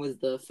as long as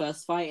the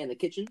first fight in the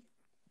kitchen.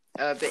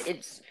 But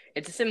it's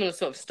a similar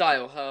sort of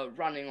style. Her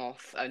running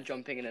off and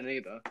jumping in an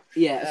Uber.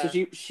 Yeah.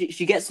 So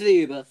she gets to the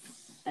Uber,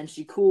 and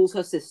she calls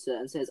her sister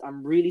and says,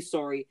 "I'm really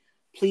sorry.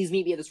 Please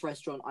meet me at this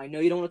restaurant. I know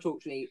you don't want to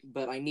talk to me,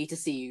 but I need to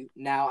see you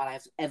now, and I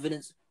have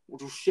evidence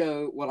which will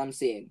show what I'm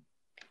seeing."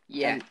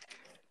 Yeah.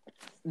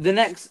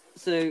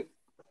 So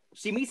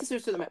she meets her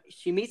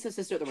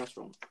sister at the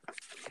restaurant.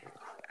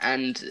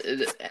 And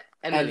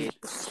Emily,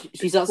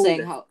 she starts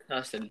saying how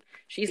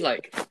she's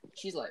like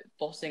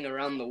bossing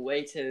around the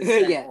waiters.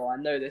 Yeah. Oh, I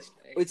know this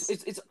place.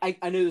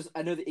 I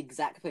know the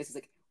exact place. It's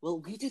like, well,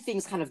 we do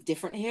things kind of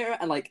different here,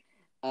 and like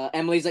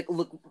Emily's like,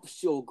 look,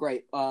 sure,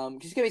 great.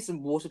 Just give me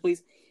some water,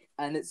 please.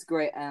 And it's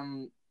great.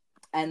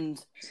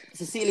 And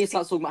Cecilia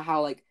starts talking about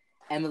how like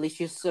Emily,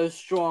 she's so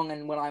strong,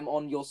 and when I'm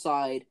on your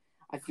side,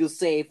 I feel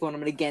safe. When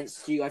I'm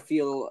against you, I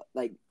feel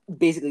like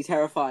basically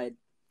terrified.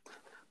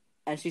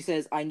 And she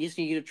says, "I just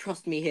need you to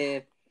trust me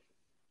here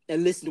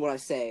and listen to what I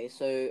say."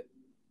 So,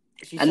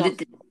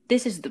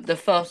 this is the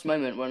first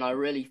moment when I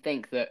really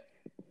think that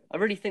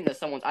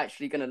someone's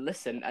actually going to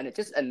listen, and it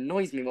just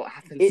annoys me what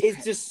happens.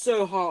 It's just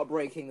so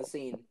heartbreaking, the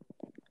scene.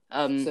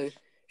 So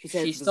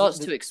she starts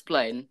to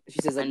explain. She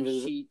says, and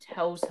she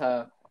tells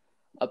her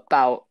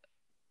about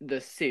the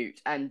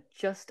suit, and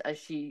just as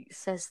she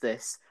says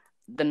this,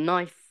 the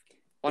knife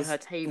on her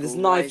table. This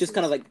knife just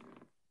kind of like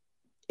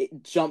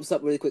it jumps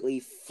up really quickly,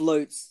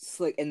 floats,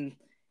 and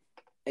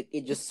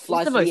it just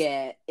flies through the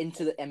air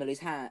into Emily's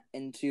hand,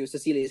 into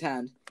Cecilia's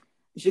hand.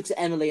 She looks at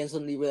Emily and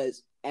suddenly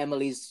realizes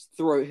Emily's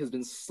throat has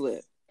been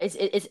slit.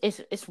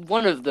 It's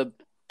one of the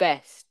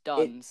best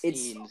done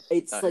scenes.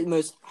 It's like the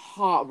most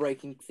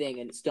heartbreaking thing,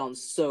 and it's done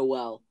so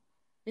well.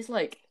 It's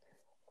like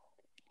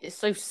it's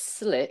so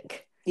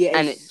slick. Yeah,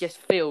 and it just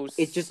feels.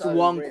 It's just so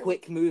one real.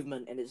 quick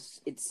movement, and it's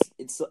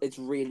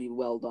really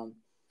well done.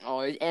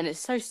 Oh, and it's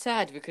so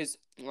sad because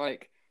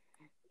like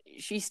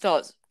she's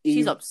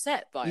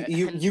upset by it.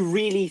 You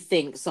really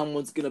think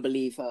someone's gonna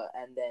believe her,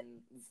 and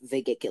then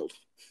they get killed.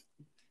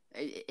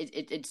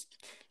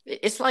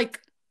 It's like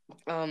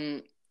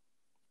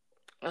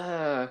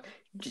Uh,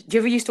 do you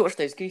ever used to watch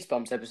those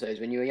Goosebumps episodes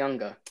when you were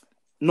younger?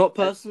 Not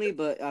And personally,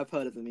 but I've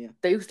heard of them. Yeah.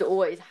 they used to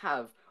always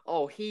have,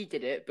 oh, he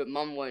did it, but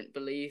mum won't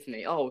believe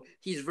me. Oh,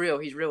 he's real,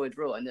 he's real.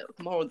 And the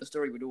moral of the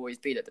story would always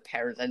be that the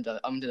parents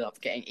ended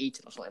up getting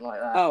eaten or something like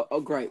that. Oh,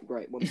 great.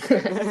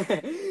 Wonderful.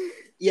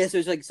 Yeah, so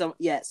it's like so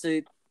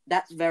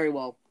that's very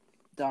well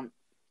done.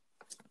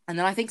 And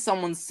then I think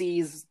someone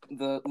sees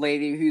the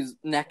lady whose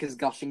neck is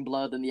gushing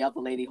blood and the other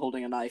lady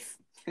holding a knife.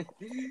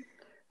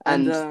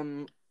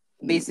 and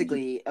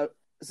basically,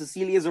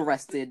 Cecilia's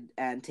arrested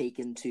and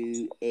taken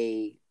to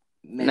a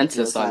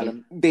mental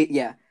asylum.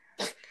 Yeah.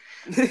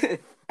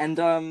 And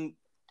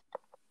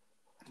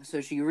so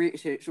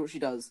what she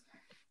does,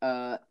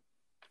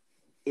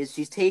 is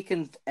she's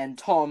taken, and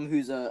Tom,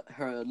 who's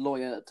her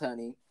lawyer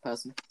attorney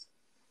person,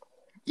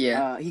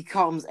 he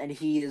comes and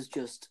he is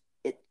just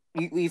it.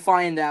 We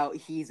find out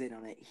he's in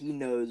on it. He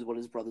knows what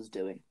his brother's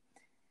doing.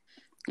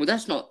 Well,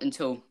 that's not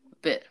until a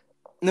bit.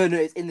 No,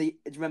 it's in the.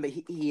 Remember,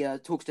 he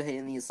talks to her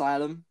in the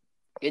asylum.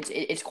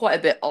 It's quite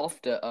a bit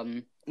after.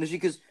 No, she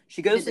goes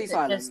to the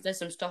asylum. There's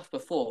some stuff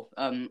before.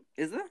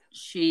 Is there?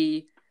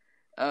 She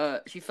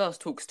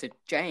first talks to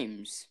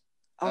James.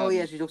 Oh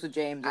yeah, she talks to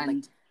James and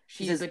like,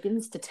 she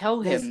begins to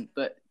tell him,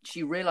 but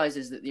she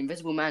realizes that the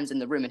Invisible Man's in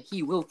the room and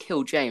he will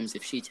kill James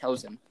if she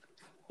tells him.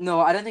 No,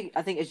 I don't think.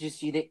 I think it's just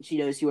she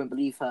knows he won't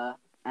believe her,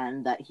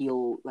 and that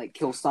he'll like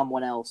kill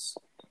someone else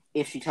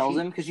if she tells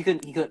him, because he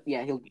could.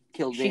 Yeah, he'll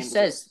kill James. She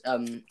says,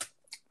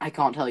 "I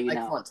can't tell you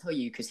now. I can't tell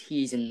you because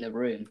he's in the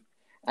room,"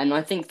 and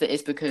I think that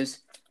it's because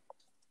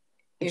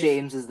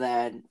James is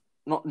there.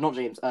 Not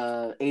James.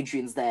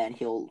 Adrian's there, and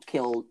he'll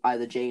kill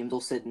either James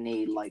or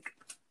Sydney,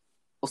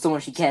 or someone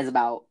she cares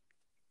about.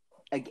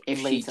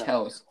 If later. She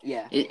tells,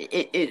 yeah,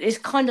 it's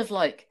kind of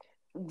like,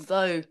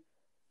 though,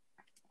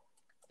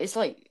 it's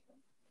like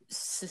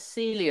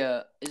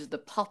Cecilia is the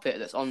puppet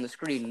that's on the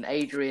screen, and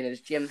Adrian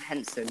is Jim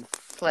Henson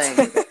playing.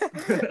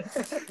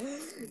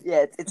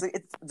 Yeah, it's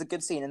a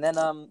good scene, and then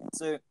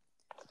so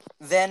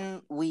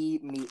then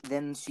we meet.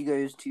 Then she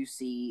goes to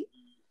see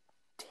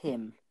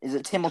Tim. Is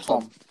it Tim or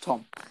Tom?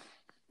 Tom.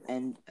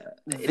 And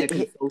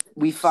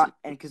we find,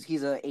 and because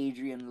he's a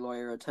Adrian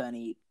lawyer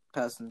attorney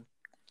person,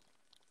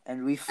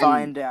 and we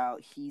find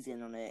out he's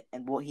in on it.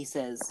 And what he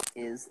says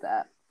is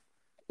that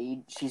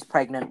she's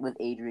pregnant with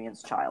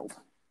Adrian's child.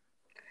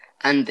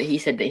 And he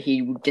said that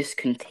he would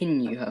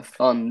discontinue her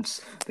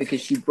funds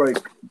because she's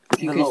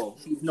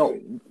not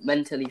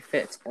mentally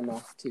fit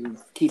enough to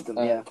keep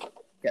them.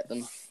 Get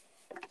them.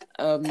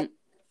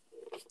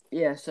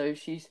 So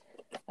she's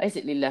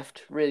basically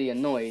left really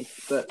annoyed.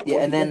 But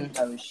and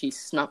then she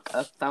snuck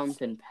a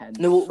fountain pen.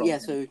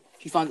 So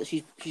she finds that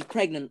she's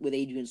pregnant with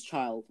Adrian's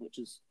child, which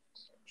is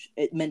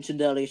it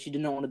mentioned earlier. She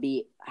didn't want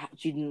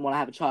to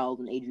have a child,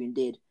 and Adrian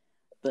did.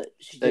 But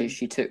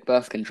she took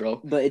birth control.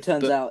 But it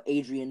turns out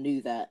Adrian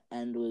knew that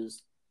and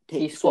was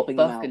swapping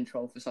birth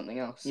control for something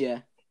else. Yeah.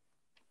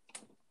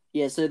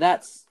 Yeah, so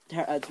that's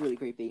really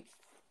creepy.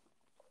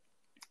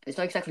 It's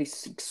not exactly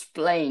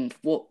explained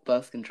what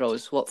birth control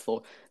is swapped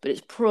for, but it's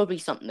probably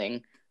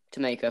something to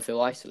make her feel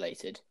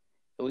isolated.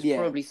 It was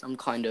probably some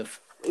kind of...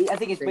 I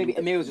think it's maybe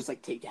Amir was just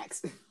like, Tic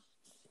Tacs.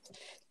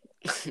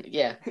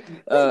 Yeah.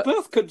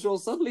 Birth control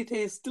suddenly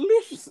tastes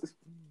delicious.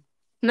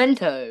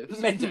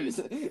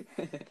 Mentos.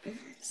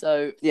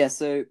 So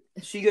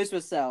she goes to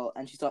a cell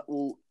and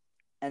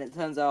and it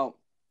turns out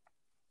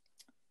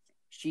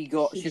she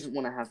doesn't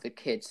want to have the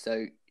kid.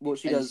 So what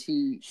she does,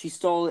 she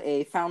stole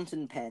a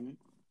fountain pen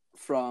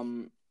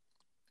from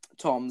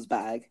Tom's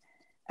bag,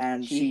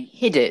 and she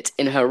hid it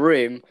in her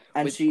room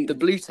with the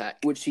blue tack,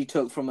 which she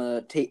took from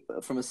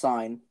a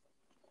sign.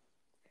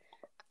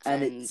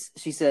 And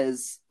she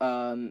says,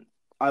 "I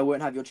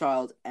won't have your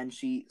child," and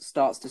she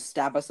starts to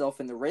stab herself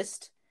in the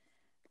wrist.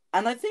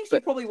 And I think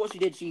what she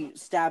did, she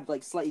stabbed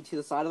slightly to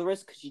the side of the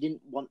wrist because she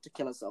didn't want to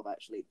kill herself.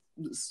 Actually,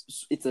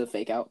 it's a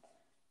fake out.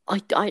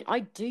 I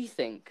do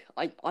think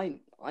I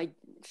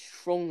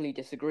strongly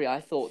disagree.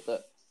 I thought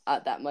that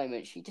at that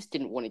moment she just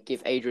didn't want to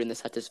give Adrian the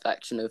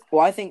satisfaction of.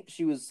 Well, I think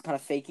she was kind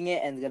of faking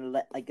it and gonna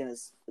that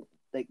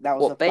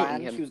was her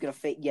plan. Him? She was gonna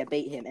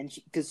bait him, and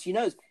because she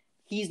knows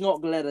he's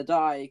not gonna let her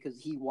die because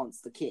he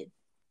wants the kid.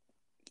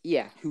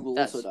 Yeah, who will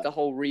that's also die. The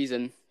whole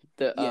reason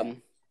that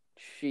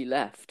she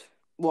left.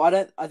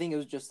 Well, I think it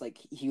was just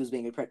he was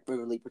being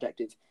overly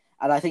protective,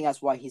 and I think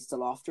that's why he's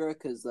still after her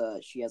because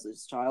she has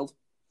his child.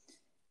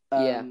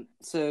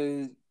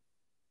 So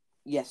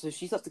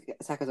she starts to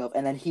attack herself,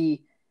 and then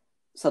he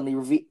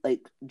suddenly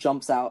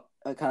jumps out,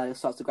 kind of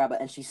starts to grab her,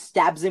 and she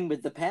stabs him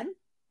with the pen.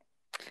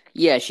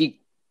 Yeah,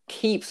 she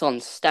keeps on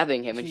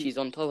stabbing him, and she's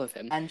on top of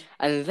him, and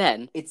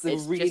then it's a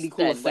really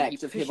cool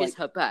effect of him pushes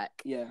her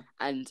back. Yeah,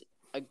 and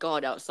a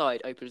guard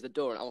outside opens the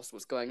door and asks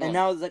what's going on. And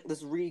now there's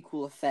this really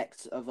cool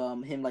effect of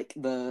him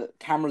the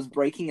camera's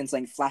breaking and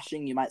something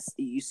flashing.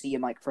 You see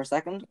him for a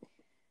second,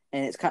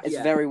 and it's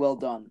very well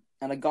done.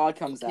 And a guard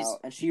comes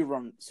out and she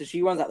runs. So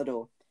she runs out the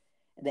door,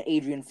 and then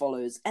Adrian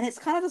follows. And it's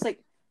kind of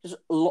it's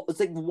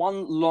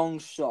one long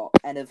shot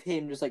and of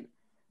him just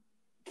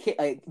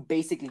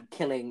basically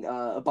killing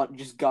a bunch,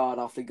 just guard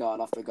after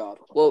guard after guard.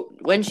 Well,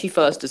 when she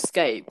first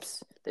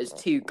escapes, there's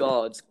 2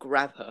 guards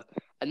grab her,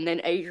 and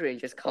then Adrian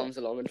just comes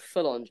along and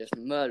full on just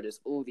murders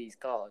all these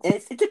guards. And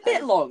it's a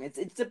bit long.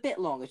 It's a bit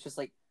long. It's just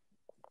like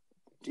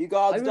 2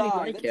 guards I really die.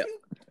 like it.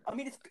 I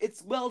mean,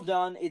 it's well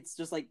done. It's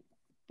just like,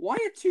 why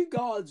are 2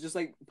 guards just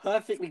like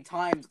perfectly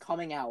timed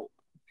coming out?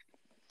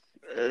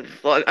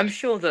 Well, I'm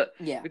sure that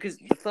Yeah, because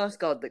the first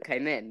guard that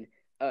came in,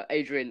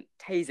 Adrian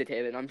tasered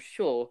him, and I'm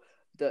sure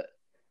that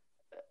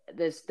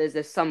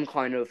there's some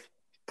kind of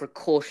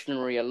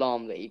precautionary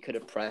alarm that he could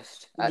have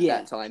pressed at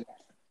that time.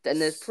 Then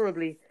there's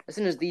probably, as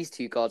soon as these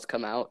 2 guards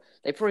come out,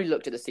 they probably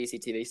looked at the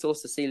CCTV, saw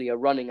Cecilia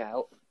running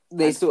out.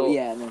 They saw,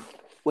 yeah. And then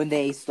when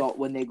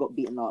they got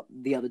beaten up,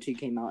 the other 2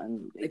 came out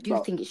and. I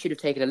do think it should have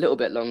taken a little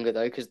bit longer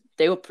though, because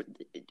they were.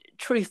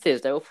 Truth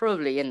is, they were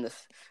probably in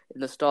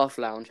the staff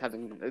lounge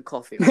having a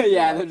coffee.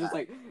 Yeah, they're just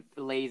like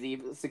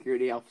lazy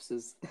security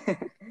officers.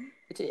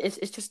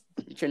 It's just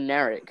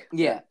generic.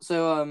 Yeah.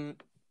 So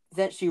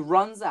then she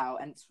runs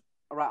out and it's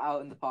right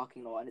out in the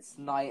parking lot, and it's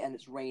night and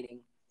it's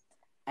raining.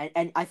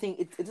 And I think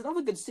it's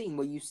another good scene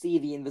where you see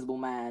the Invisible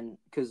Man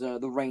because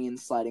the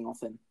rain's sliding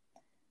off him.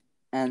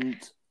 And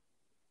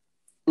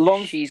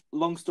long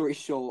story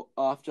short,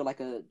 after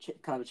like a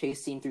kind of a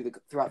chase scene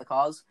throughout the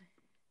cars,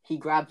 he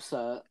grabs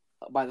her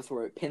by the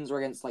throat, pins her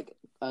against like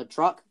a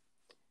truck,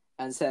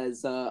 and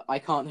says, "I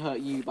can't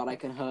hurt you, but I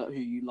can hurt who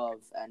you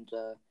love." And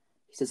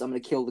he says, "I'm gonna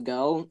kill the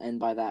girl," and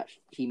by that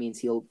he means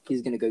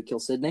he's gonna go kill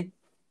Sydney.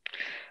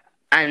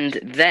 And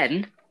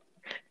then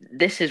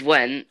this is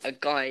when a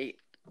guy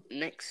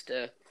next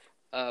to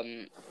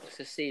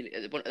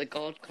Cecilia, the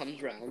guard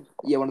comes round.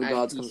 Yeah, one of the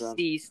guards comes around.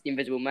 He sees the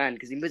Invisible Man,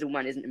 because the Invisible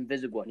Man isn't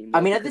invisible anymore.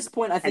 I mean, at this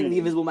point, I think the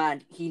Invisible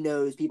Man, he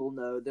knows, people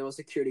know, there were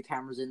security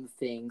cameras in the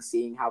thing,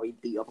 seeing how he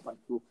beat up a bunch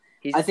of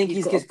people. I think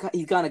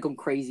he's kind of gone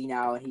crazy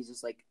now, and he's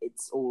just like,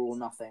 it's all or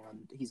nothing,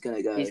 and he's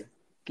gonna go.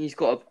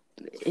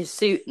 His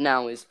suit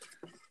now is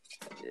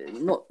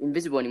not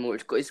invisible anymore.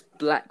 It's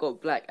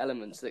got black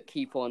elements that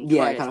keep on.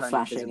 Yeah, kind of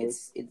flashing.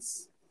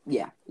 It's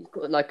yeah. He's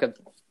got like a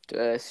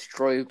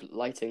strobe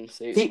lighting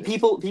suit.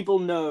 People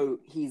know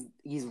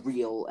he's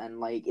real, and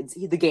like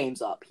the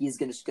game's up. He's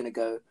just gonna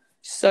go.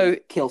 So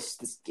kill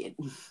this kid.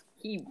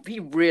 He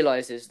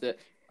realizes that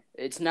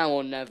it's now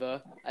or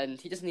never,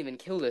 and he doesn't even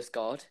kill this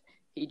guard.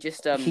 He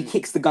just he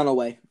kicks the gun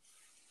away.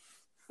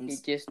 He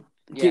just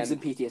gives him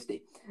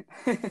PTSD.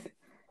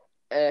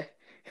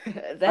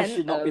 Then, I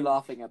should not be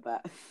laughing at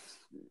that.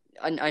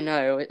 I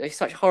know, they're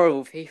such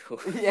horrible people.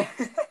 Yeah.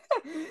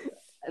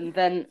 And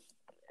then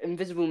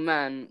Invisible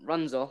Man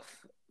runs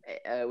off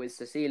with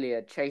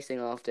Cecilia chasing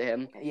after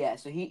him. Yeah,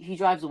 so he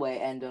drives away,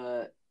 and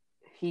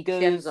he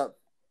goes. She ends up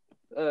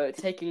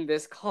taking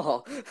this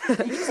car.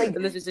 And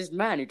there's this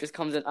man who just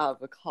comes in out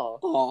of a car.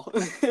 Oh.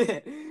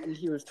 And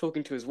he was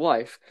talking to his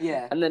wife.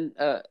 Yeah. And then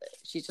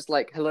she's just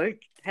like, "Hello,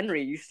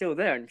 Henry, you still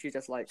there?" And she's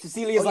just like,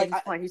 Cecilia's like,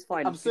 he's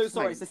fine. I'm so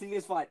sorry.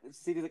 Cecilia's fine.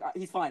 Cecilia's like,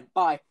 he's fine.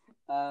 Bye.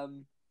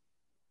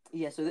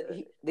 Yeah. So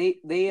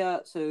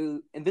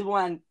so Invisible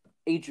Man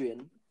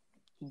Adrian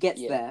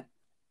gets there,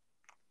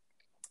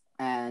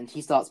 and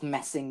he starts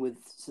messing with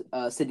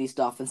Sydney's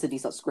stuff, and Sydney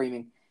starts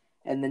screaming,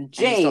 and then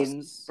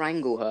James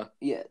strangle her.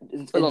 Yeah,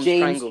 and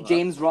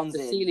James runs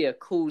in. Cecilia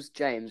calls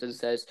James and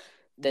says,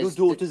 "Your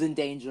daughter's in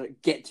danger.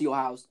 Get to your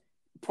house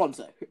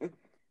pronto."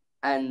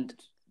 And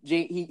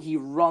he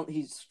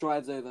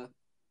drives over.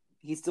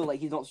 He's still like,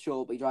 he's not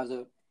sure, but he drives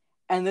over,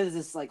 and there's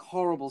this like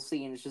horrible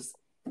scene. It's just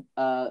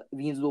the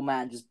Invisible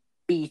Man just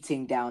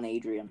beating down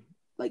Adrian,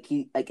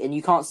 and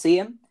you can't see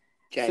him.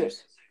 James.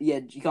 So, yeah,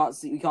 you can't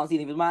see the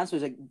Invisible Man. So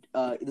it's like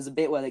there's a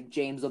bit where like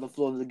James on the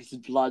floor and like, his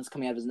blood's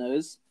coming out of his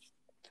nose.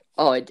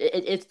 Oh,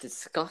 it's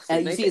disgusting.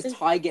 And you see his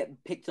tie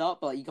get picked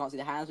up, but like, you can't see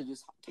the hands, so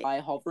just tie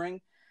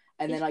hovering.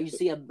 And then like you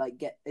see him like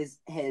get his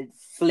head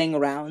fling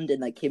around and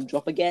like him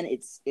drop again.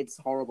 It's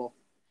horrible.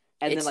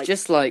 And it's then like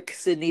just like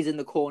Sydney's in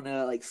the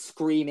corner like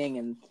screaming,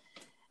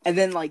 and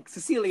then like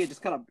Cecilia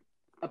just kind of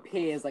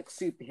appears like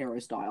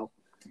superhero style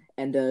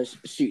and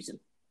shoots him.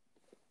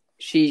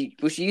 She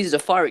uses a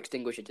fire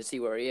extinguisher to see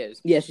where he is.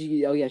 Yeah, she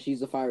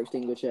uses a fire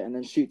extinguisher and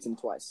then shoots him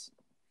twice.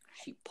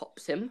 She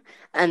pops him,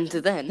 and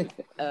then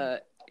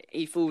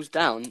he falls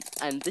down.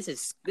 And this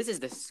is the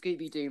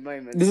Scooby-Doo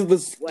moment. This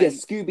is the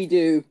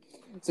Scooby-Doo.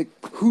 It's like,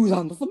 who's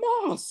under the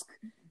mask?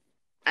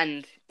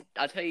 And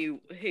I'll tell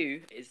you who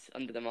is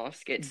under the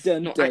mask. It's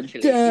not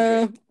actually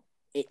Adrian.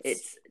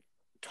 It's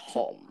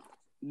Tom.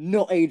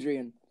 Not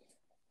Adrian.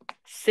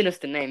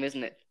 Sinister name,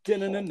 isn't it?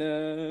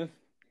 Da-na-na-na.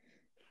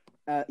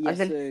 Yeah,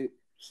 so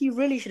he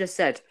really should have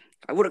said,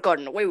 "I would have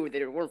gotten away with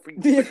it if it weren't for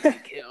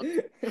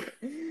you."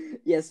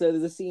 Yeah, so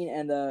there's a scene,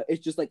 and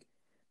it's just like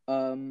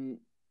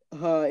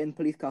her in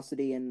police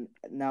custody, and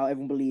now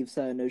everyone believes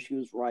her, knows she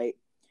was right.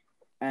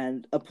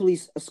 And a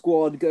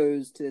squad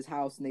goes to his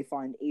house, and they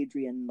find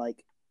Adrian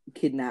like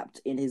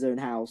kidnapped in his own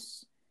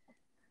house.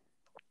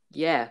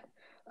 Yeah,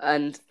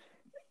 and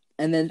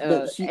then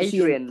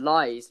Adrian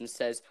lies and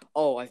says,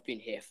 "Oh, I've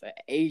been here for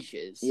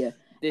ages." Yeah,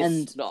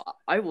 And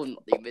I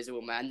wasn't the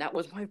Invisible Man. That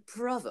was my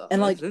brother.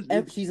 And like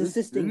she's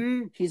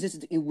assisting.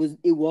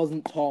 It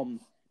wasn't Tom.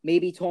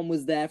 Maybe Tom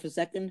was there for a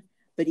second,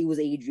 but it was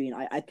Adrian.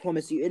 I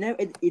promise you.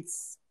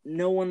 It's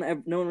no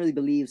one really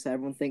believes her.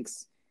 Everyone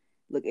thinks,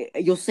 look,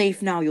 you're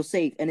safe now. You're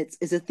safe. And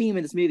it's a theme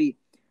in this movie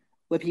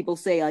where people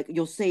say like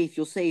you're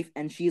safe,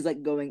 and she's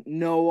like going,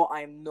 no,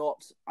 I'm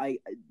not.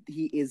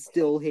 He is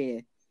still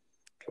here.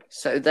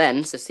 So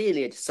then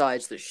Cecilia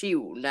decides that she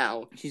will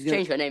now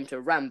change her name to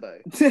Rambo.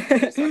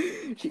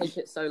 Take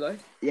it solo.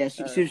 Yeah,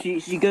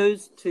 she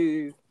goes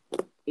to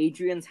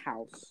Adrian's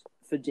house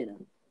for dinner,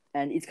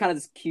 and it's kind of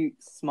this cute,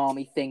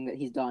 smarmy thing that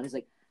he's done. He's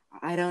like,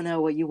 I don't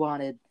know what you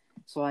wanted,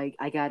 so I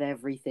got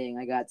everything.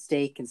 I got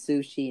steak and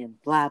sushi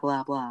and blah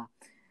blah blah.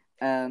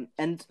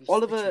 And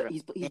Oliver,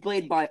 he's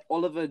played by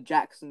Oliver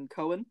Jackson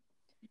Cohen.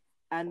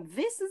 And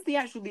this is the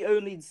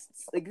only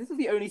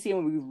scene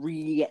where we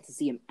really get to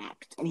see him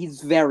act, and he's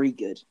very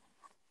good.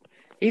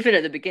 Even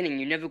at the beginning,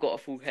 you never got a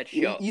full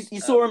headshot. You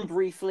saw him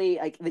briefly,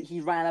 like that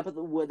he ran up at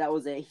the wood. That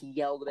was it. He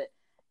yelled a bit,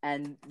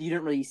 and you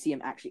don't really see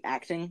him actually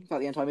acting throughout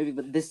the entire movie.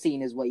 But this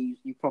scene is where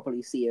you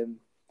properly see him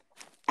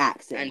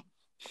acting. And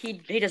he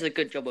does a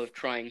good job of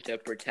trying to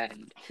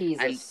pretend. She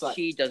does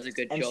a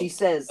good job. And she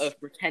says of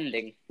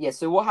pretending. Yeah.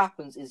 So what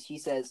happens is she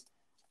says,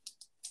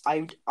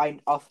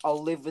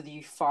 I'll live with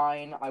you,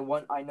 fine. I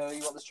know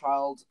you want this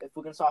child. If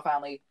we're gonna start a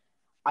family,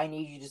 I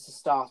need you just to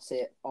start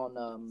it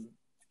on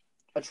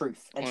a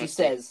truth. And she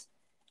says,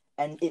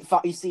 and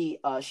you see,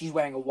 she's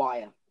wearing a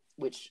wire,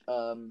 which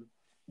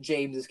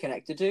James is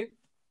connected to,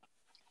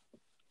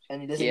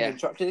 and he doesn't even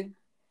instruct to.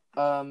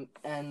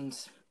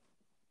 And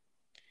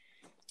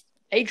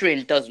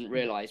Adrian doesn't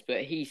realize,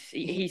 but he's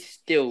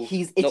still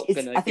not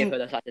gonna give her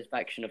the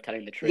satisfaction of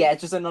telling the truth. Yeah,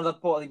 it's just another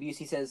part of abuse.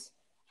 He says,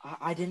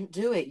 I didn't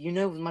do it. You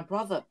know, it was my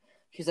brother.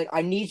 She's like,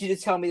 I need you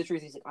to tell me the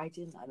truth. He's like, I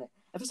didn't. And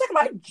for a second,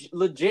 I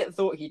legit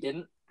thought he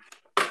didn't.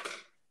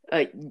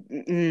 I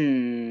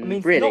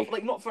mean,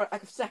 really? Not for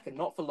like a second,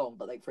 not for long,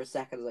 but like for a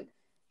second, I was like,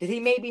 did he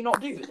maybe not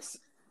do this?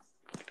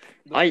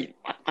 I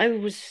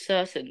was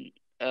certain.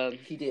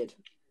 He did.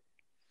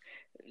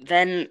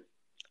 Then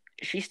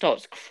she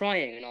starts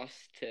crying and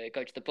asks to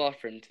go to the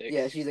bathroom to.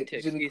 Yeah, she's like,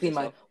 she's gonna clean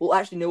my. Well,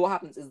 actually, no. What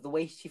happens is the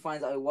way she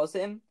finds out it was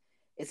him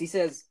is he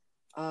says,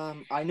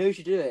 I know you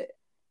should do it.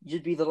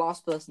 You'd be the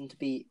last person to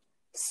be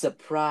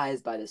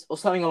surprised by this, or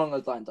something along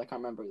those lines. I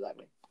can't remember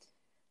exactly.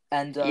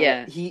 And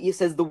he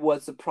says the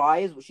word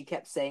surprise, which he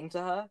kept saying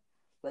to her.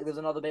 Like there's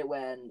another bit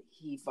when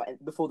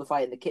before the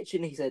fight in the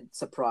kitchen, he said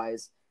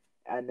surprise,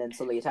 and then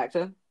suddenly attacked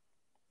her.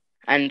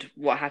 And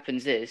what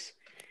happens is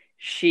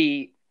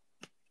she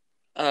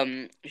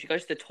goes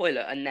to the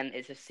toilet, and then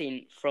it's a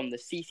scene from the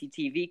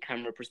CCTV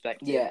camera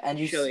perspective. Yeah, and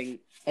you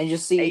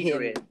just see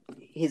Adrian.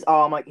 His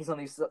arm like he's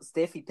suddenly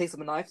stiff. He picks up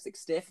a knife, it's like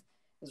stiff.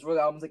 His right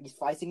arm's like he's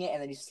fighting it,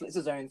 and then he slits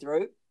his own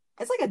throat.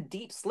 It's like a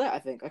deep slit, I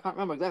think. I can't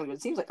remember exactly, but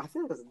it seems like I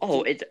feel like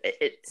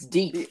it's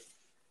deep.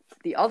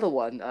 The other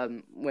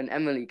one, when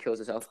Emily kills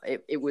herself,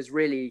 it was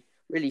really,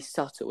 really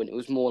subtle, and it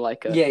was more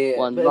like a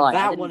one but line.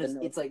 That one is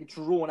it's like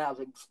drawn out.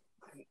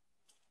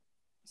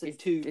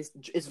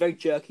 It's very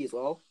jerky as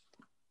well.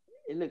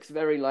 It looks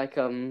very like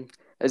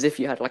as if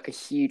you had like a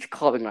huge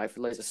carving knife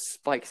with loads of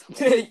spikes on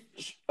it.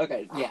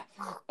 Okay,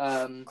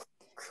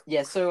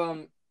 yeah.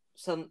 So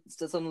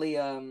suddenly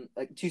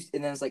like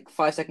and then it's like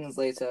 5 seconds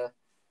later,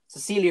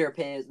 Cecilia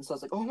appears and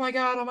starts like, oh my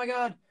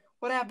god,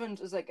 what happened?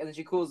 It's like, and then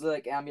she calls the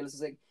like ambulance.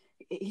 It's like,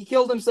 he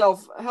killed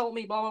himself, help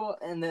me, blah blah blah.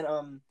 And then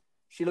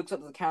she looks up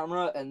at the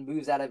camera and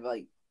moves out of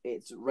like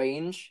its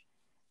range,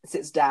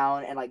 sits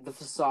down, and like the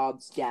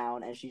facade's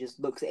down, and she just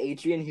looks at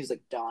Adrian, who's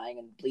like dying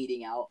and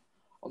bleeding out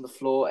on the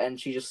floor, and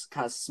she just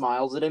kind of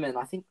smiles at him, and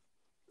I think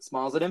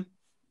smiles at him.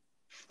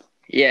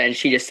 Yeah, and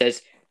she just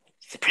says,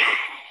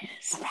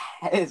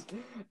 surprise.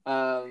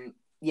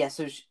 Yeah.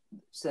 So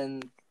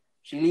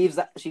she leaves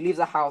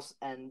the house,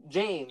 and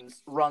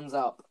James runs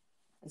up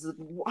and says,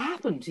 "What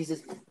happened?" He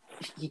says,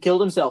 "He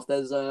killed himself.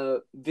 There's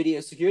a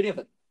video security of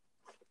it."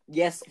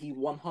 Yes, he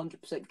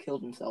 100%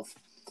 killed himself.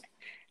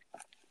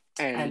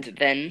 And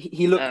then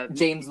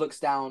James looks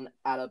down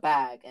at a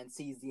bag and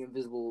sees the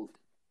invisible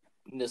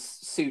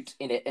suit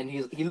in it, and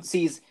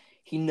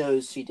he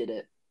knows she did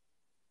it.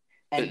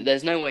 And but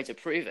there's no way to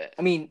prove it.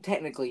 I mean,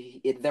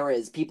 technically, there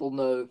is. People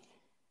know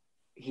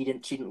she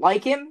didn't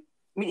like him.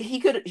 I mean, he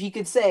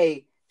could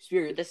say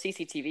spirit. The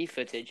CCTV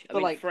footage. I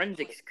mean, like,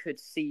 forensics could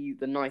see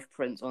the knife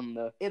prints on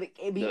the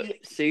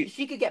suit.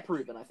 She could get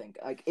proven. I think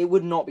like it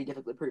would not be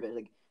difficult to prove it.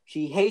 Like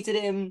she hated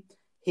him.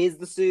 Here's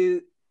the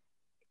suit.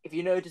 If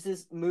you notice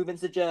his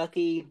movements are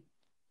jerky,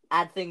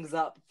 add things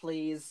up,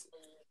 please.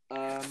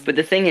 But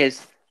the thing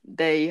is,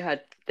 they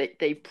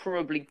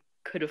probably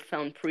could have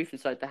found proof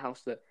inside the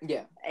house that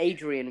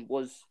Adrian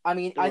was. I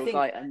mean, I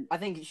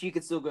think she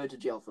could still go to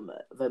jail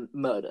for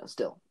murder.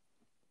 Still,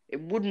 it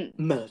wouldn't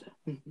murder.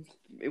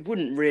 It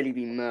wouldn't really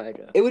be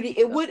murder. It would.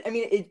 It would. I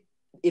mean,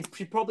 it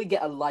should probably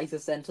get a lighter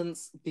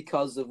sentence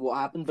because of what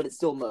happened, but it's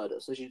still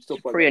murder, so she'd still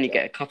probably only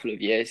get a couple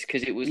of years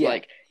because it was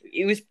like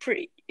it was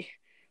pretty.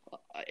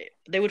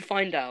 they would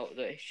find out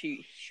that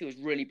she was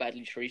really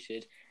badly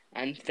treated,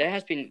 and there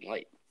has been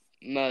like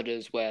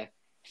murders where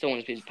someone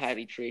has been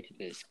badly treated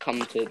and it's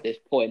come to this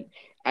point,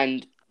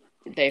 and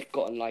they've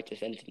gotten lighter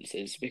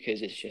sentences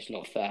because it's just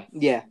not fair.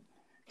 Yeah.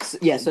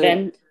 Yeah. So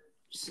Then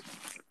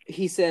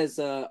he says,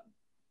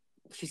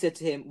 she said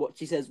to him, what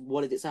she says,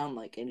 what did it sound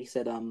like? And he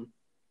said,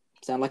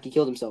 sound like he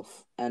killed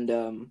himself. And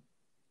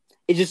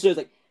it just shows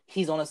like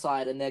he's on a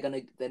side, and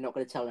they're not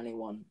gonna tell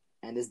anyone,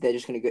 and they're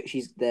just gonna go.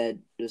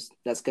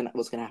 That's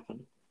what's gonna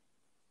happen.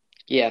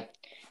 yeah,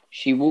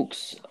 she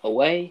walks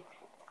away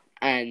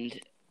and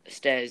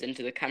stares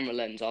into the camera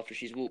lens after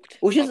she's walked.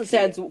 Well, she doesn't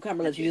stare into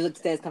camera lens. She just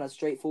stares kind of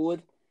straight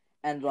forward,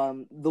 and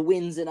the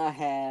wind's in her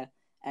hair,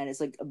 and it's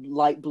like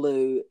light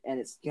blue, and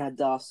it's kind of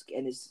dusk,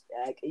 and it's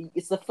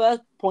the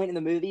first point in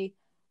the movie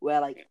where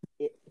like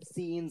it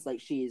seems like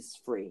she's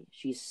free,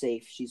 she's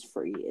safe, she's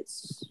free.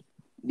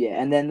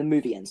 And then the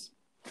movie ends.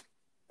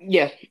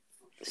 Yeah.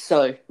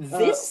 So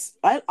this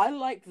I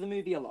liked the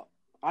movie a lot.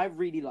 I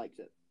really liked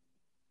it.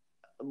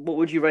 What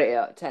would you rate it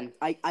out of 10?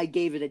 I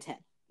gave it a 10.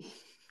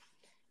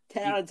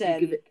 10 out of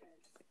 10.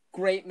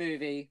 Great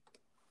movie.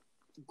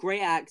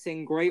 Great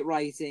acting, great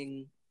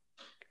writing.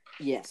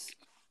 Yes.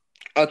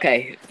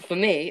 Okay, for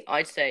me,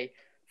 I'd say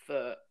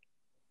for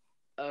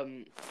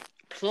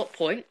plot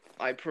point,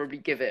 I'd probably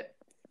give it,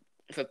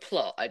 for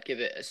plot, I'd give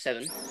it a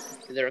 7.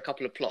 There are a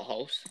couple of plot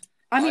holes.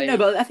 I mean, no,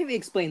 but I think they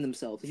explain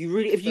themselves. If you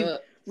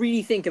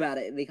really think about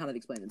it, they kind of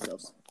explain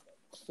themselves.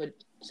 For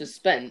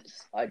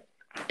suspense, I'd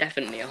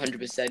definitely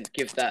 100%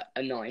 give that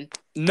a 9.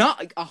 Not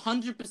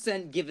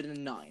 100% give it a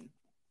 9.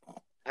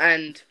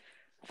 And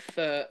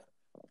for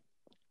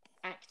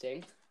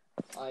acting,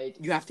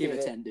 you have to give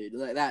it a 10, dude.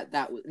 Like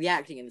that was the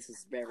acting in this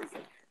is very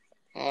good.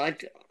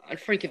 I'd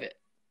probably give it.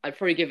 I'd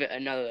probably give it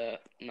another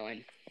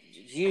 9.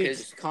 You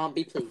just can't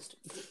be pleased.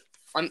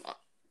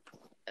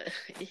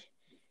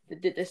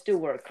 There still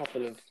were a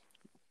couple of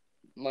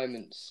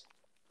moments.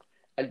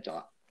 I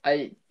don't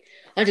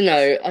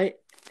know.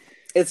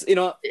 It's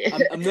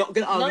I'm not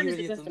gonna argue with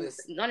you on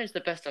this. 9 is the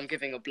best I'm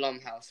giving a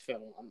Blumhouse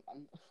film.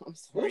 I'm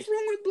sorry. What's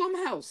wrong with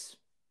Blumhouse?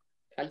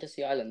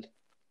 Fantasy Island.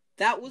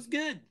 That was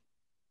good.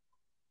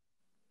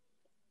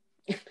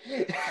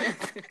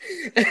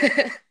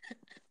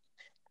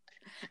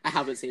 I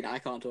haven't seen it. I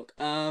can't talk.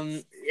 Yeah,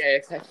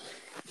 exactly.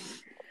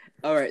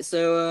 All right.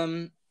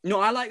 So no,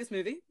 I like this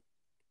movie.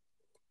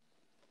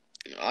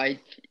 I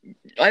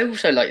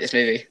also like this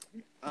movie.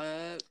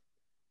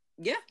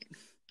 Yeah.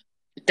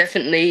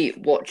 Definitely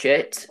watch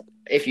it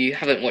if you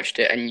haven't watched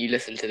it and you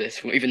listen to this,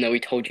 even though we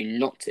told you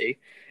not to.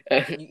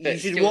 You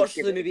should watch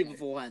the movie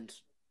beforehand.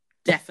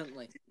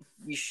 Definitely.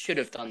 You should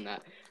have done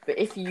that. But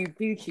if you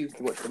do choose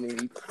to watch the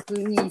movie,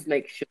 please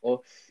make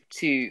sure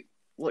to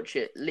watch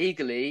it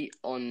legally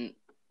on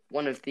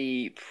one of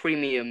the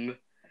premium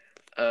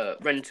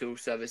rental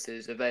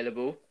services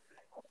available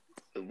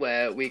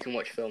where we can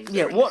watch films.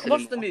 Yeah,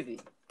 what's the movie?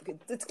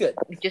 It's good.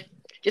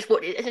 Just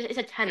watch it. It's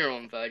a tenner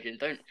on Virgin.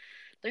 Don't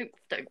be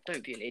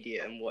an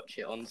idiot and watch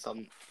it on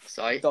some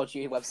site.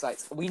 Dodgy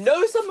websites. We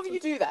know some of you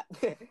do that.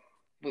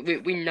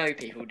 we know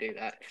people do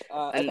that.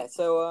 Okay,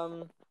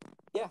 so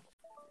yeah.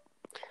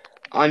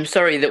 I'm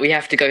sorry that we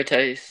have to go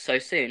to so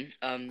soon.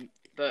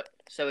 But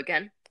so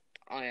again,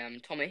 I am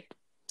Tommy.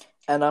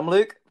 And I'm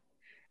Luke.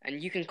 And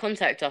you can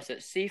contact us at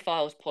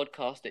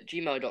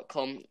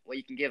cfilespodcast@gmail.com, where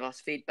you can give us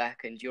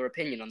feedback and your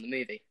opinion on the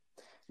movie.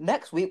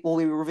 Next week, we'll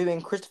be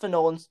reviewing Christopher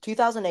Nolan's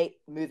 2008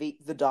 movie,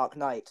 The Dark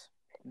Knight.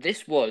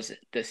 This was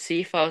the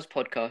C-Files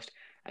podcast,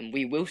 and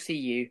we will see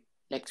you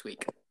next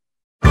week.